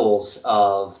levels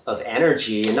of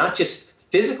energy, and not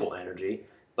just physical energy,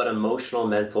 but emotional,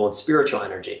 mental, and spiritual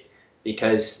energy,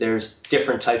 because there's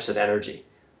different types of energy.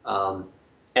 And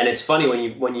it's funny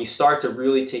when you start to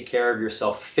really take care of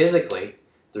yourself physically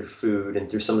through food and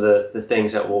through some of the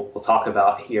things that we'll talk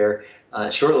about here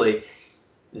shortly,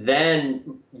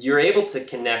 then you're able to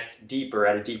connect deeper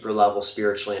at a deeper level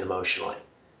spiritually and emotionally.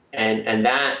 And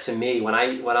that, to me, when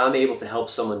I'm able to help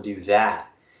someone do that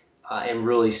and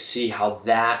really see how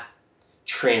that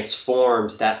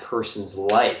transforms that person's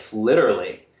life,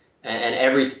 literally, and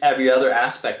every other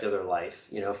aspect of their life,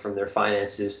 from their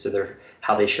finances to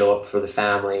how they show up for the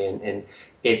family, and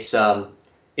it's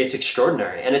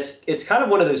extraordinary. And it's kind of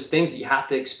one of those things that you have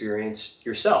to experience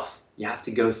yourself. You have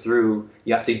to go through,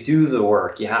 you have to do the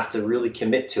work, you have to really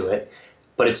commit to it,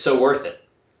 but it's so worth it.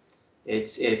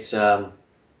 It's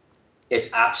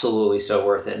absolutely so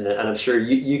worth it. And I'm sure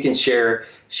you can share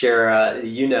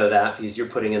that, because you're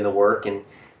putting in the work,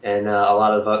 and a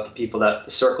lot of the people, the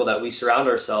circle that we surround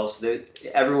ourselves, that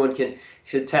everyone can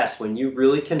attest, when you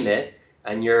really commit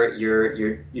and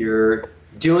you're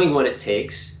doing what it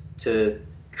takes to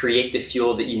create the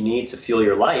fuel that you need to fuel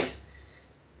your life,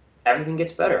 everything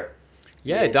gets better.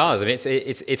 Yeah, it does. I mean,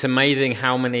 it's amazing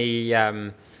how many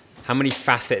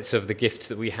facets of the gifts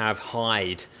that we have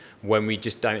hide when we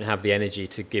just don't have the energy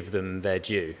to give them their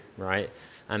due, right?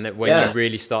 And that when you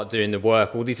really start doing the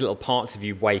work, all these little parts of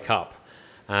you wake up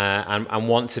and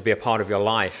want to be a part of your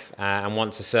life and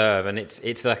want to serve. And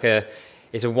it's a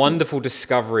wonderful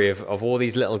discovery of all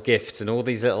these little gifts and all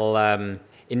these little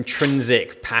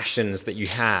intrinsic passions that you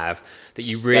have, that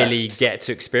you really get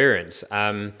to experience.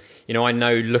 I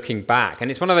know, looking back, and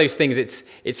it's one of those things,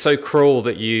 it's so cruel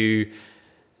that you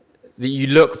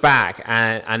look back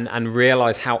and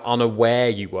realize how unaware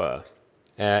you were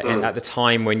at the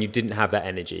time when you didn't have that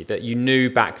energy, that you knew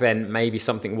back then maybe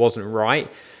something wasn't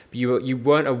right, but you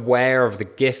weren't aware of the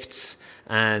gifts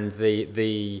and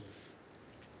the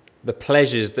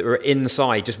pleasures that were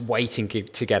inside, just waiting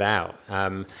to get out.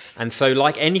 And so,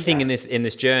 like anything in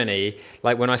this journey,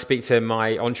 like when I speak to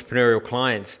my entrepreneurial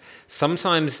clients,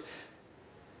 sometimes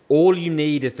all you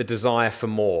need is the desire for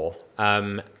more.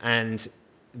 And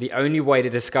the only way to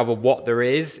discover what there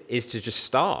is to just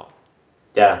start.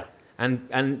 Yeah.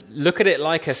 And look at it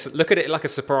like a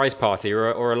surprise party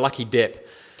or a lucky dip,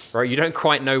 right? You don't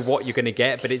quite know what you're going to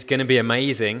get, but it's going to be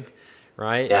amazing,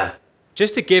 right? Yeah.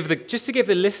 Just to give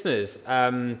the listeners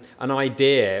an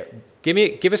idea,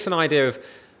 give us an idea of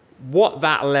what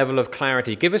that level of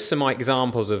clarity. Give us some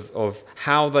examples of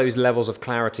how those levels of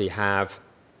clarity have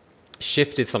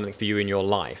shifted something for you in your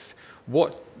life.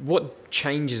 What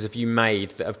changes have you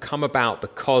made that have come about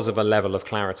because of a level of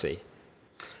clarity?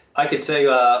 I could tell you,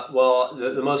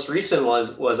 the most recent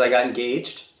was I got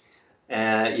engaged.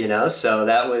 So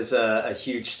that was a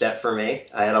huge step for me.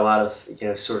 I had a lot of,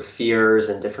 sort of fears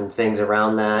and different things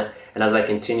around that. And as I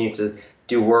continued to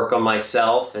do work on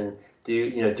myself and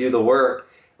do the work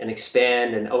and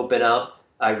expand and open up,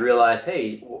 I realized,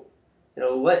 hey,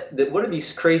 what are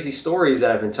these crazy stories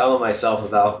that I've been telling myself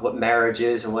about what marriage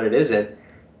is and what it isn't?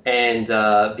 And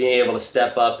being able to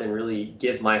step up and really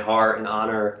give my heart and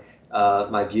honor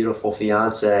my beautiful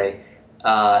fiance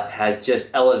has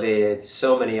just elevated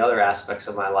so many other aspects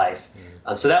of my life.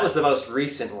 So that was the most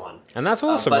recent one. And that's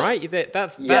awesome, right?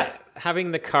 That's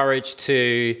having the courage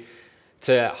to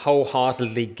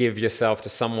wholeheartedly give yourself to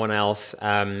someone else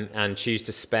and choose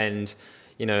to spend,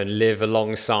 and live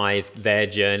alongside their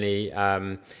journey.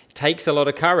 It takes a lot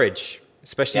of courage,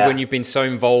 especially when you've been so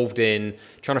involved in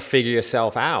trying to figure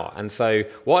yourself out. And so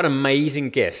what an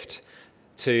amazing gift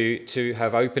to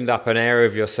have opened up an area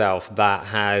of yourself that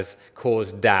has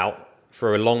caused doubt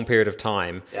for a long period of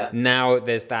time. Yeah. Now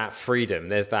there's that freedom.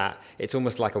 There's that, it's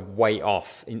almost like a weight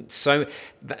off.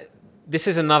 This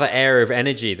is another area of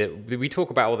energy that we talk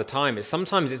about all the time.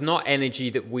 Sometimes it's not energy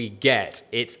that we get,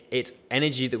 it's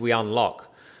energy that we unlock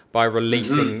by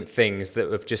releasing things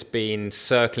that have just been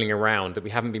circling around that we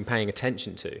haven't been paying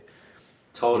attention to.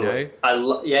 Totally.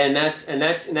 And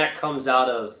that comes out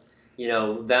of,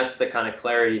 that's the kind of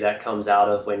clarity that comes out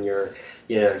of when you're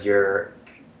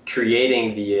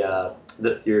creating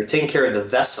you're taking care of the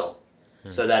vessel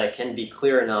so that it can be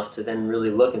clear enough to then really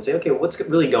look and say, okay, what's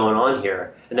really going on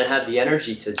here? And then have the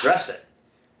energy to address it.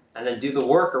 And then do the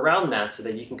work around that so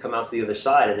that you can come out to the other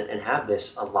side and have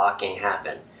this unlocking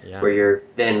happen where you're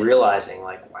then realizing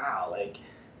like, wow,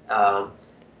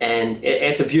 and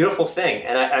it's a beautiful thing.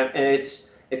 And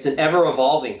it's an ever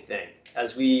evolving thing.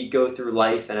 as we go through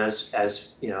life, and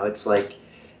as you know, it's like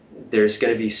there's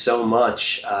going to be so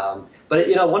much. But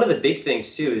you know, one of the big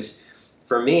things too is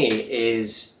for me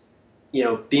is, you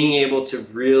know, being able to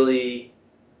really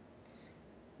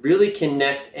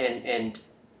connect and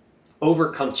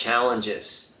overcome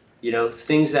challenges. You know,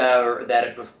 things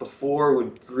that before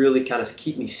would really kind of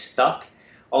keep me stuck.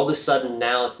 All of a sudden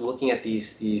now it's looking at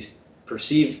these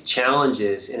perceived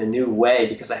challenges in a new way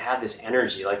because I have this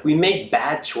energy. Like, we make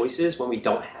bad choices when we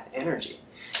don't have energy.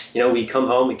 You know, we come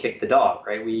home, we kick the dog,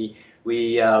 right?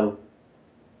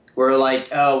 We're like,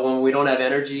 oh, when we don't have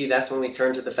energy, that's when we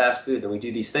turn to the fast food, and we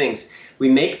do these things. We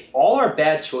make all our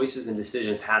bad choices and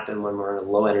decisions happen when we're in a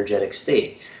low energetic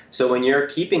state. So when you're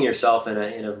keeping yourself in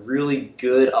a really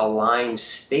good aligned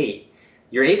state,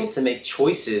 you're able to make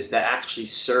choices that actually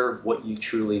serve what you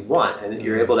truly want, and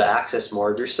you're able to access more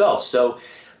of yourself. So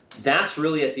that's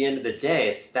really, at the end of the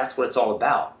day, that's what it's all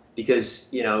about,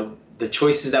 because, you know, the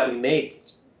choices that we make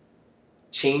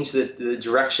change the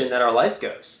direction that our life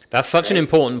goes. That's such an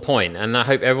important point, and I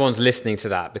hope everyone's listening to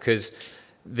that, because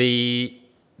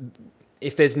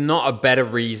if there's not a better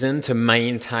reason to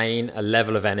maintain a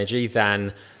level of energy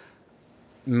than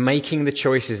making the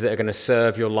choices that are going to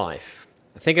serve your life.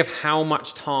 Think of how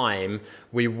much time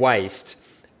we waste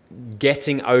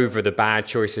getting over the bad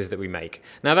choices that we make.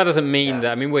 Now, that doesn't mean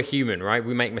that, I mean, we're human, right?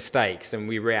 We make mistakes and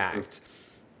we react.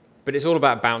 But it's all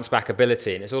about bounce back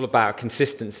ability, and it's all about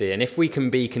consistency. And if we can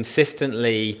be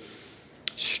consistently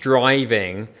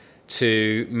striving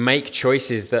to make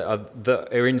choices that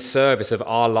are in service of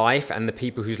our life and the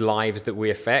people whose lives that we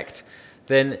affect,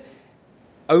 then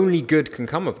only good can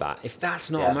come of that. If that's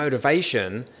not a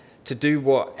motivation to do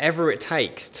whatever it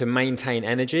takes to maintain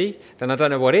energy, then I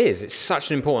don't know what is. It's such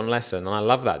an important lesson, and I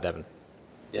love that, Devin.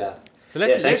 Yeah. So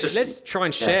let's try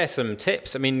and share some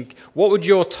tips. I mean, what would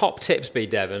your top tips be,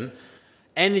 Devin?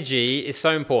 Energy is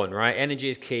so important, right? Energy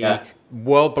is key. Yeah.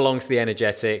 World belongs to the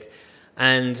energetic,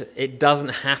 and it doesn't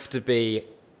have to be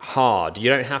hard. You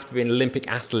don't have to be an Olympic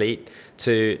athlete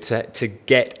to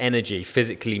get energy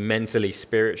physically, mentally,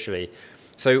 spiritually.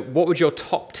 So what would your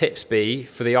top tips be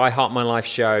for the I Heart My Life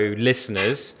show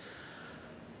listeners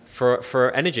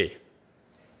for energy?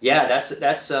 Yeah,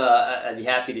 that's I'd be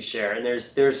happy to share. And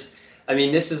there's I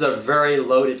mean, this is a very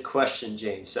loaded question,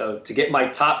 James. So to get my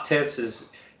top tips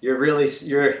is you're putting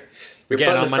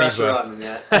the pressure on me,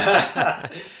 man.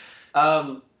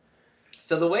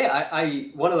 So the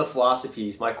way one of the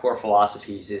philosophies, my core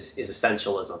philosophies is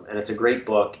essentialism, and it's a great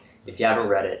book if you haven't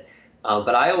read it.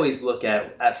 But I always look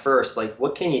at first, like,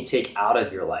 what can you take out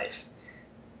of your life?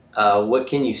 What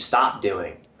can you stop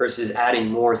doing versus adding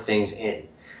more things in?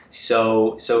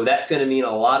 So that's going to mean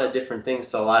a lot of different things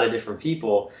to a lot of different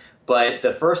people. But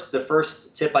the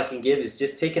first tip I can give is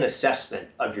just take an assessment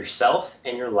of yourself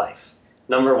and your life.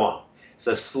 Number one.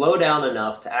 So slow down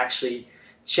enough to actually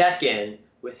check in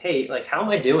with, hey, like, how am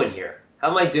I doing here?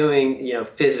 How am I doing, you know,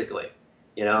 physically?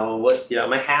 You know,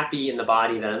 am I happy in the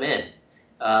body that I'm in?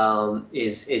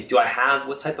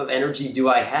 What type of energy do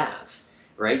I have?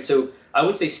 Right? So I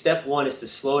would say step one is to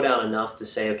slow down enough to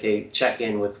say, okay, check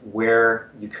in with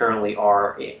where you currently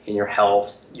are in your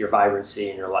health, your vibrancy,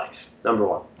 in your life. Number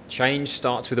one. Change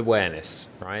starts with awareness,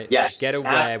 right? Yes. Get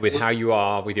aware with how you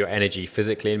are with your energy,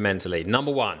 physically and mentally.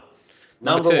 Number one.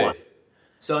 Number two.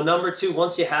 So number two,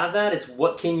 once you have that, it's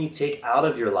what can you take out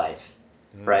of your life,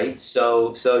 right?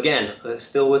 So again,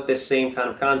 still with this same kind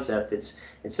of concept, it's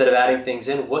instead of adding things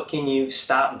in, what can you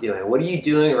stop doing? What are you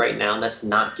doing right now that's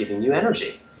not giving you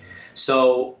energy?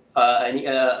 So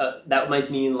that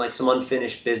might mean like some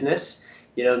unfinished business.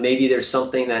 You know, maybe there's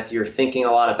something that you're thinking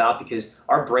a lot about, because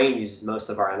our brain uses most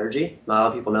of our energy. Not a lot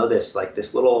of people know this. Like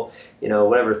this little,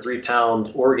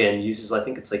 3-pound organ uses, I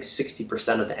think it's like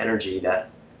 60% of the energy.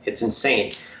 It's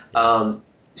insane.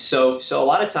 So a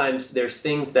lot of times there's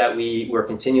things that we're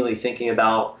continually thinking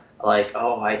about, like,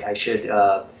 oh, I should,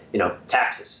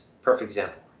 taxes. Perfect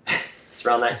example. It's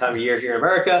around that time of year here in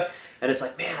America, and it's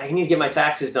like, man, I need to get my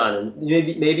taxes done, and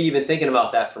maybe even thinking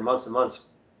about that for months and months.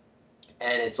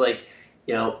 And it's like,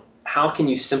 how can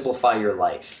you simplify your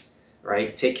life,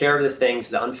 right? Take care of the things,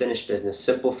 the unfinished business,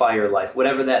 simplify your life,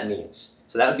 whatever that means.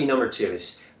 So that would be number two,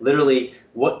 is literally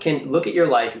look at your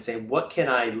life and say, what can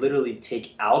I literally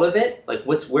take out of it? Like,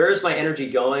 where is my energy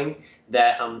going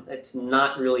that it's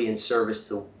not really in service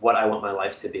to what I want my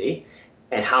life to be?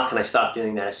 And how can I stop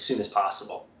doing that as soon as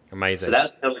possible? Amazing. So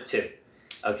that's number two.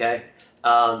 Okay.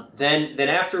 Then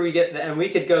after we get, and we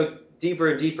could go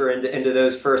deeper and deeper into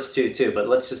those first two too, but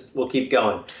we'll keep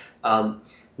going.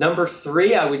 Number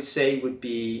three, I would say, would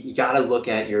be, you got to look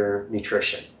at your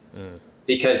nutrition.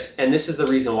 Because, and this is the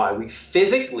reason why, we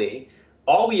physically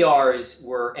all we are is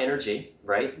we're energy,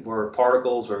 right? We're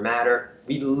particles, we're matter.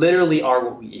 We literally are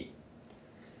what we eat.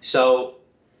 So,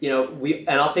 and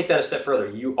I'll take that a step further.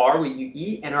 You are what you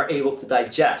eat and are able to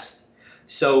digest.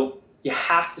 So you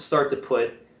have to start to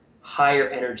put higher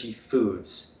energy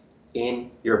foods in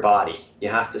your body. You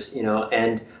have to,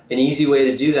 and an easy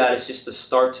way to do that is just to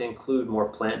start to include more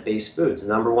plant-based foods.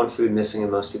 The number one food missing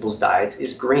in most people's diets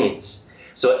is greens.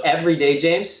 So every day,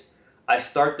 James, I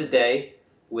start the day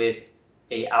with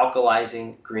a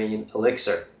alkalizing green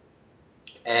elixir.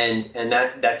 And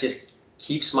that just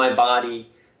keeps my body,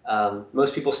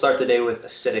 most people start the day with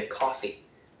acidic coffee,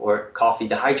 or coffee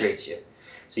dehydrates you.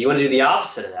 So you want to do the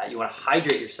opposite of that. You want to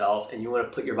hydrate yourself, and you want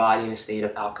to put your body in a state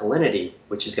of alkalinity,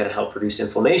 which is going to help reduce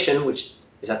inflammation, which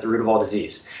is at the root of all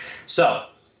disease. So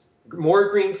more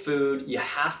green food. You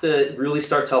have to really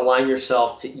start to align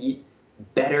yourself to eat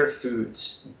better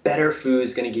foods. Better food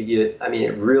is going to give you,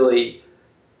 it really,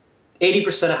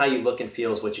 80% of how you look and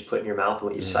feel is what you put in your mouth and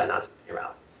what you decide not to put in your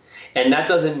mouth. And that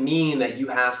doesn't mean that you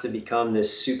have to become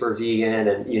this super vegan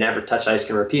and you never touch ice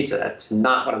cream or pizza. That's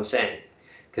not what I'm saying,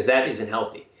 because that isn't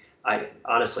healthy.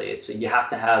 Honestly,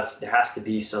 there has to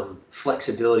be some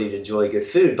flexibility to enjoy good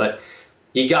food, but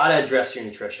you got to address your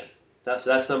nutrition.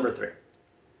 That's number 3.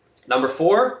 Number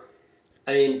 4,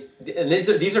 and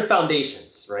these are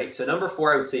foundations, right? So number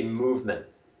 4, I would say movement.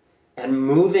 And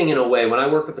moving in a way, when I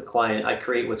work with a client, I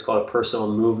create what's called a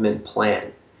personal movement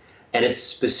plan. And it's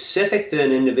specific to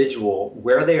an individual,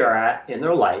 where they are at in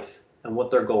their life and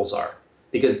what their goals are.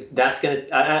 Because that's going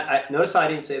to, notice I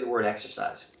didn't say the word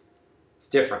exercise. It's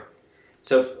different.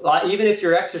 So even if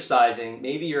you're exercising,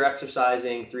 maybe you're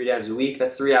exercising 3 times a week,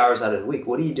 that's 3 hours out of the week.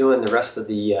 What are you doing the rest of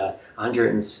the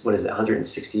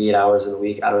 168 hours in the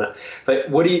week? I don't know.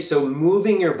 But so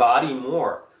moving your body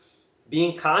more,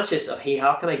 being conscious of, hey,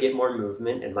 how can I get more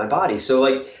movement in my body? So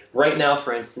like right now,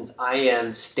 for instance, I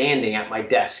am standing at my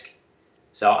desk.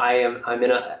 So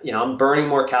I'm burning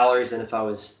more calories than if I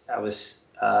was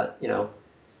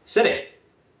sitting.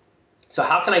 So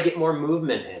how can I get more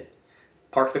movement in?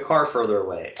 Park the car further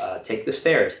away, take the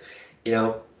stairs.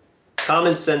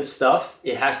 Common sense stuff,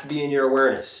 it has to be in your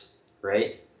awareness,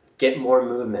 right? Get more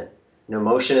movement.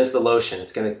 Motion is the lotion.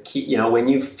 It's going to keep, when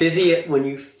you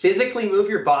physically move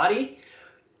your body,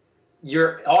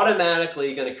 you're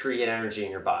automatically going to create energy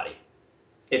in your body.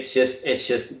 It's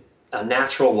just a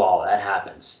natural law that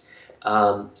happens.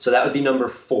 So that would be number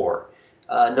 4.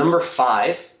 Number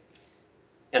 5,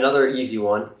 another easy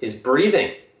one, is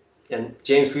breathing. And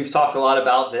James, we've talked a lot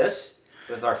about this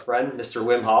with our friend, Mr.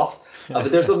 Wim Hof.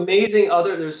 But there's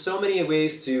there's so many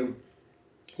ways to,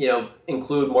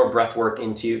 include more breath work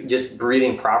into just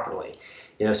breathing properly.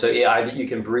 So you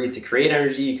can breathe to create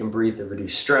energy, you can breathe to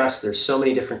reduce stress. There's so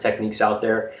many different techniques out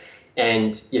there.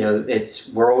 And,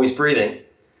 we're always breathing,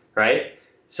 right?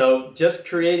 So just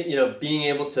being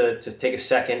able to take a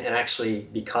second and actually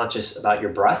be conscious about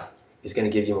your breath is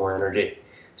going to give you more energy.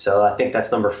 So I think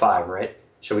that's number 5, right?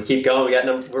 Should we keep going? I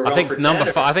think number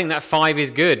 5. I think that 5 is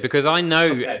good, because I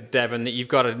know, Devin, that you've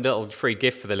got a little free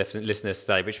gift for the listeners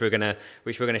today, which we're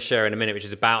gonna share in a minute, which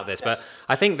is about this. Yes.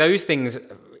 But I think those things,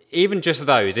 even just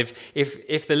those,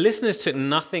 if the listeners took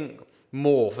nothing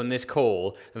more from this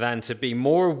call than to be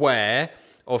more aware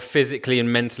of physically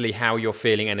and mentally how you're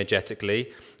feeling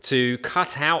energetically, to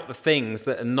cut out the things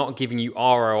that are not giving you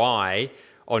ROI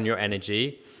on your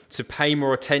energy, to pay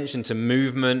more attention to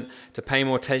movement, to pay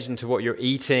more attention to what you're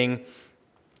eating.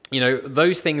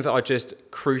 Those things are just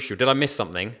crucial. Did I miss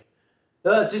something?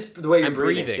 Just the way you're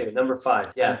breathing too, number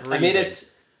 5. Yeah.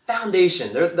 It's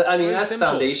foundation. That's simple.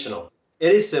 Foundational.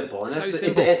 It is simple. And that's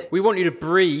simple. We want you to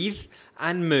breathe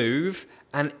and move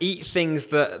and eat things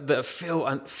that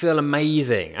feel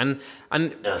amazing.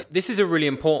 And this is a really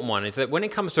important one, is that when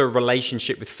it comes to a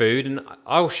relationship with food, and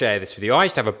I'll share this with you, I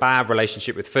used to have a bad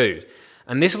relationship with food.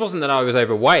 And this wasn't that I was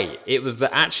overweight. It was that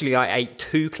actually I ate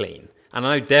too clean. And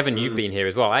I know, Devin, you've been here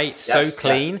as well. I ate so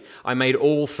clean. Yeah. I made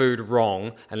all food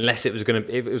wrong unless it was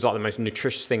like the most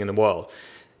nutritious thing in the world.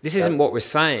 This isn't what we're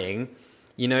saying.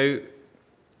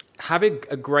 Having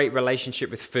a great relationship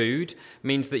with food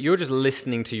means that you're just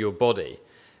listening to your body.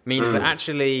 Means that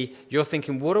actually you're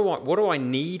thinking, what do I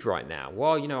need right now?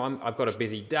 Well, I've got a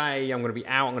busy day. I'm going to be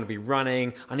out. I'm going to be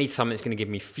running. I need something that's going to give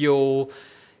me fuel.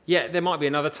 Yeah, there might be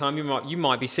another time you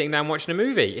might be sitting down watching a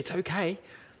movie. It's okay.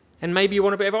 And maybe you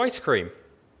want a bit of ice cream.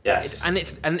 Yes.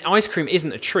 And ice cream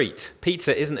isn't a treat.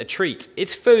 Pizza isn't a treat.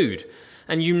 It's food.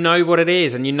 And you know what it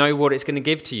is, and you know what it's going to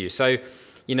give to you. So,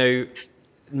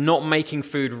 not making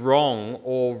food wrong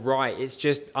or right. It's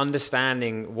just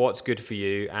understanding what's good for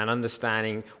you and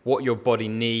understanding what your body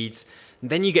needs. And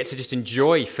then you get to just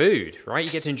enjoy food, right?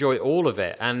 You get to enjoy all of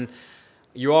it. And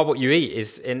you are what you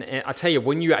eat. I tell you,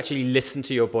 when you actually listen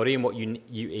to your body and what you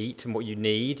eat and what you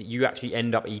need, you actually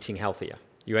end up eating healthier.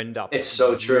 You end up it's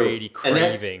so true. Really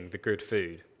craving the good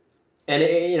food. And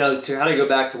to kind of go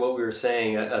back to what we were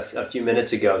saying a few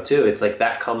minutes ago too, it's like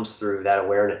that comes through that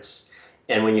awareness.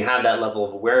 And when you have that level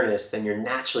of awareness, then you're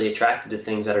naturally attracted to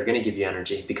things that are going to give you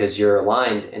energy because you're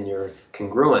aligned and you're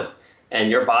congruent.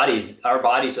 And our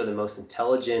bodies are the most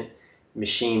intelligent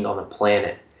machines on the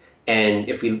planet. And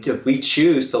if we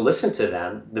choose to listen to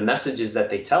them, the messages that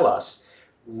they tell us,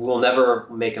 we'll never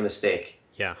make a mistake.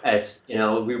 Yeah. It's,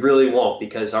 we really won't,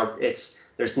 because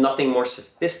there's nothing more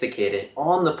sophisticated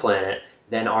on the planet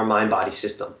than our mind-body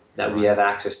system that we have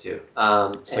access to.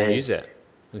 So use it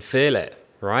and feel it,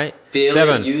 right? Feel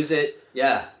Devin, it, use it.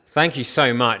 Yeah. Thank you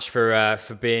so much for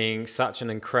being such an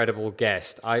incredible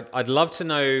guest. I'd love to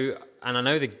know, and I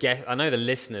know the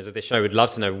listeners of this show would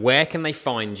love to know, where can they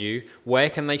find you? Where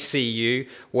can they see you?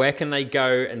 Where can they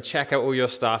go and check out all your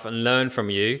stuff and learn from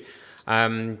you?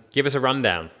 Give us a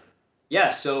rundown. Yeah,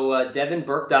 so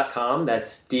devinburke.com,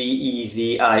 that's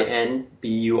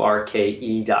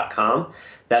DEVINBURKE.com.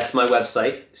 That's my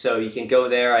website. So you can go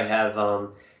there. I have, a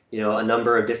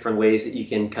number of different ways that you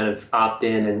can kind of opt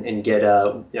in and get,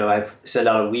 I've sent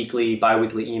out a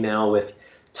bi-weekly email with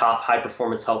top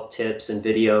high-performance health tips and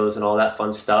videos and all that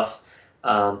fun stuff.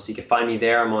 So you can find me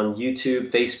there. I'm on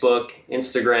YouTube, Facebook,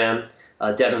 Instagram,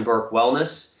 Devin Burke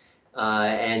Wellness.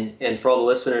 And for all the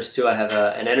listeners too, I have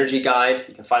an energy guide.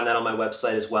 You can find that on my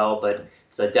website as well, but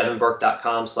it's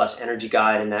devinburke.com/energy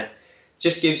guide. And that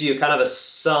just gives you kind of a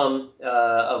sum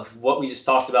of what we just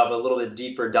talked about, but a little bit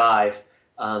deeper dive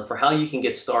for how you can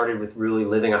get started with really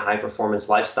living a high performance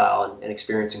lifestyle and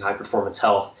experiencing high performance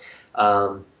health.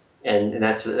 And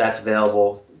that's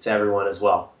available to everyone as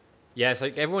well. Yeah, so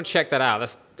everyone check that out.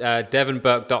 That's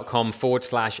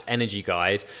devinburke.com/energy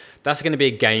guide. That's going to be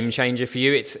a game changer for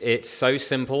you. It's so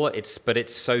simple, but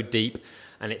it's so deep,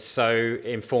 and it's so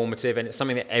informative, and it's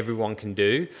something that everyone can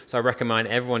do. So I recommend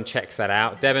everyone checks that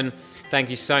out. Devin, thank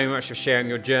you so much for sharing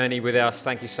your journey with us.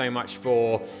 Thank you so much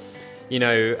for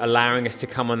allowing us to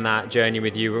come on that journey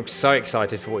with you. We're so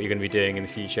excited for what you're going to be doing in the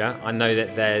future. I know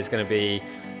that there's going to be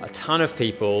a ton of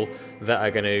people that are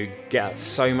going to get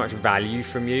so much value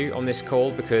from you on this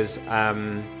call because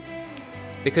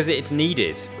it's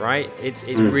needed, right? It's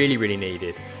really, really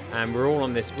needed. And we're all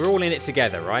in it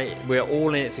together, right? We're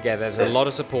all in it together. There's a lot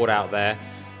of support out there.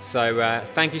 So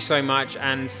thank you so much.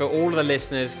 And for all of the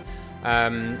listeners,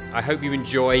 I hope you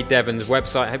enjoy Devin's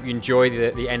website. I hope you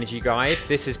enjoy the energy guide.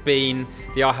 This has been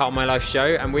the I Heart My Life show,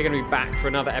 and we're going to be back for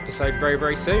another episode very,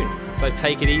 very soon. So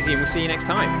take it easy, and we'll see you next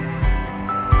time.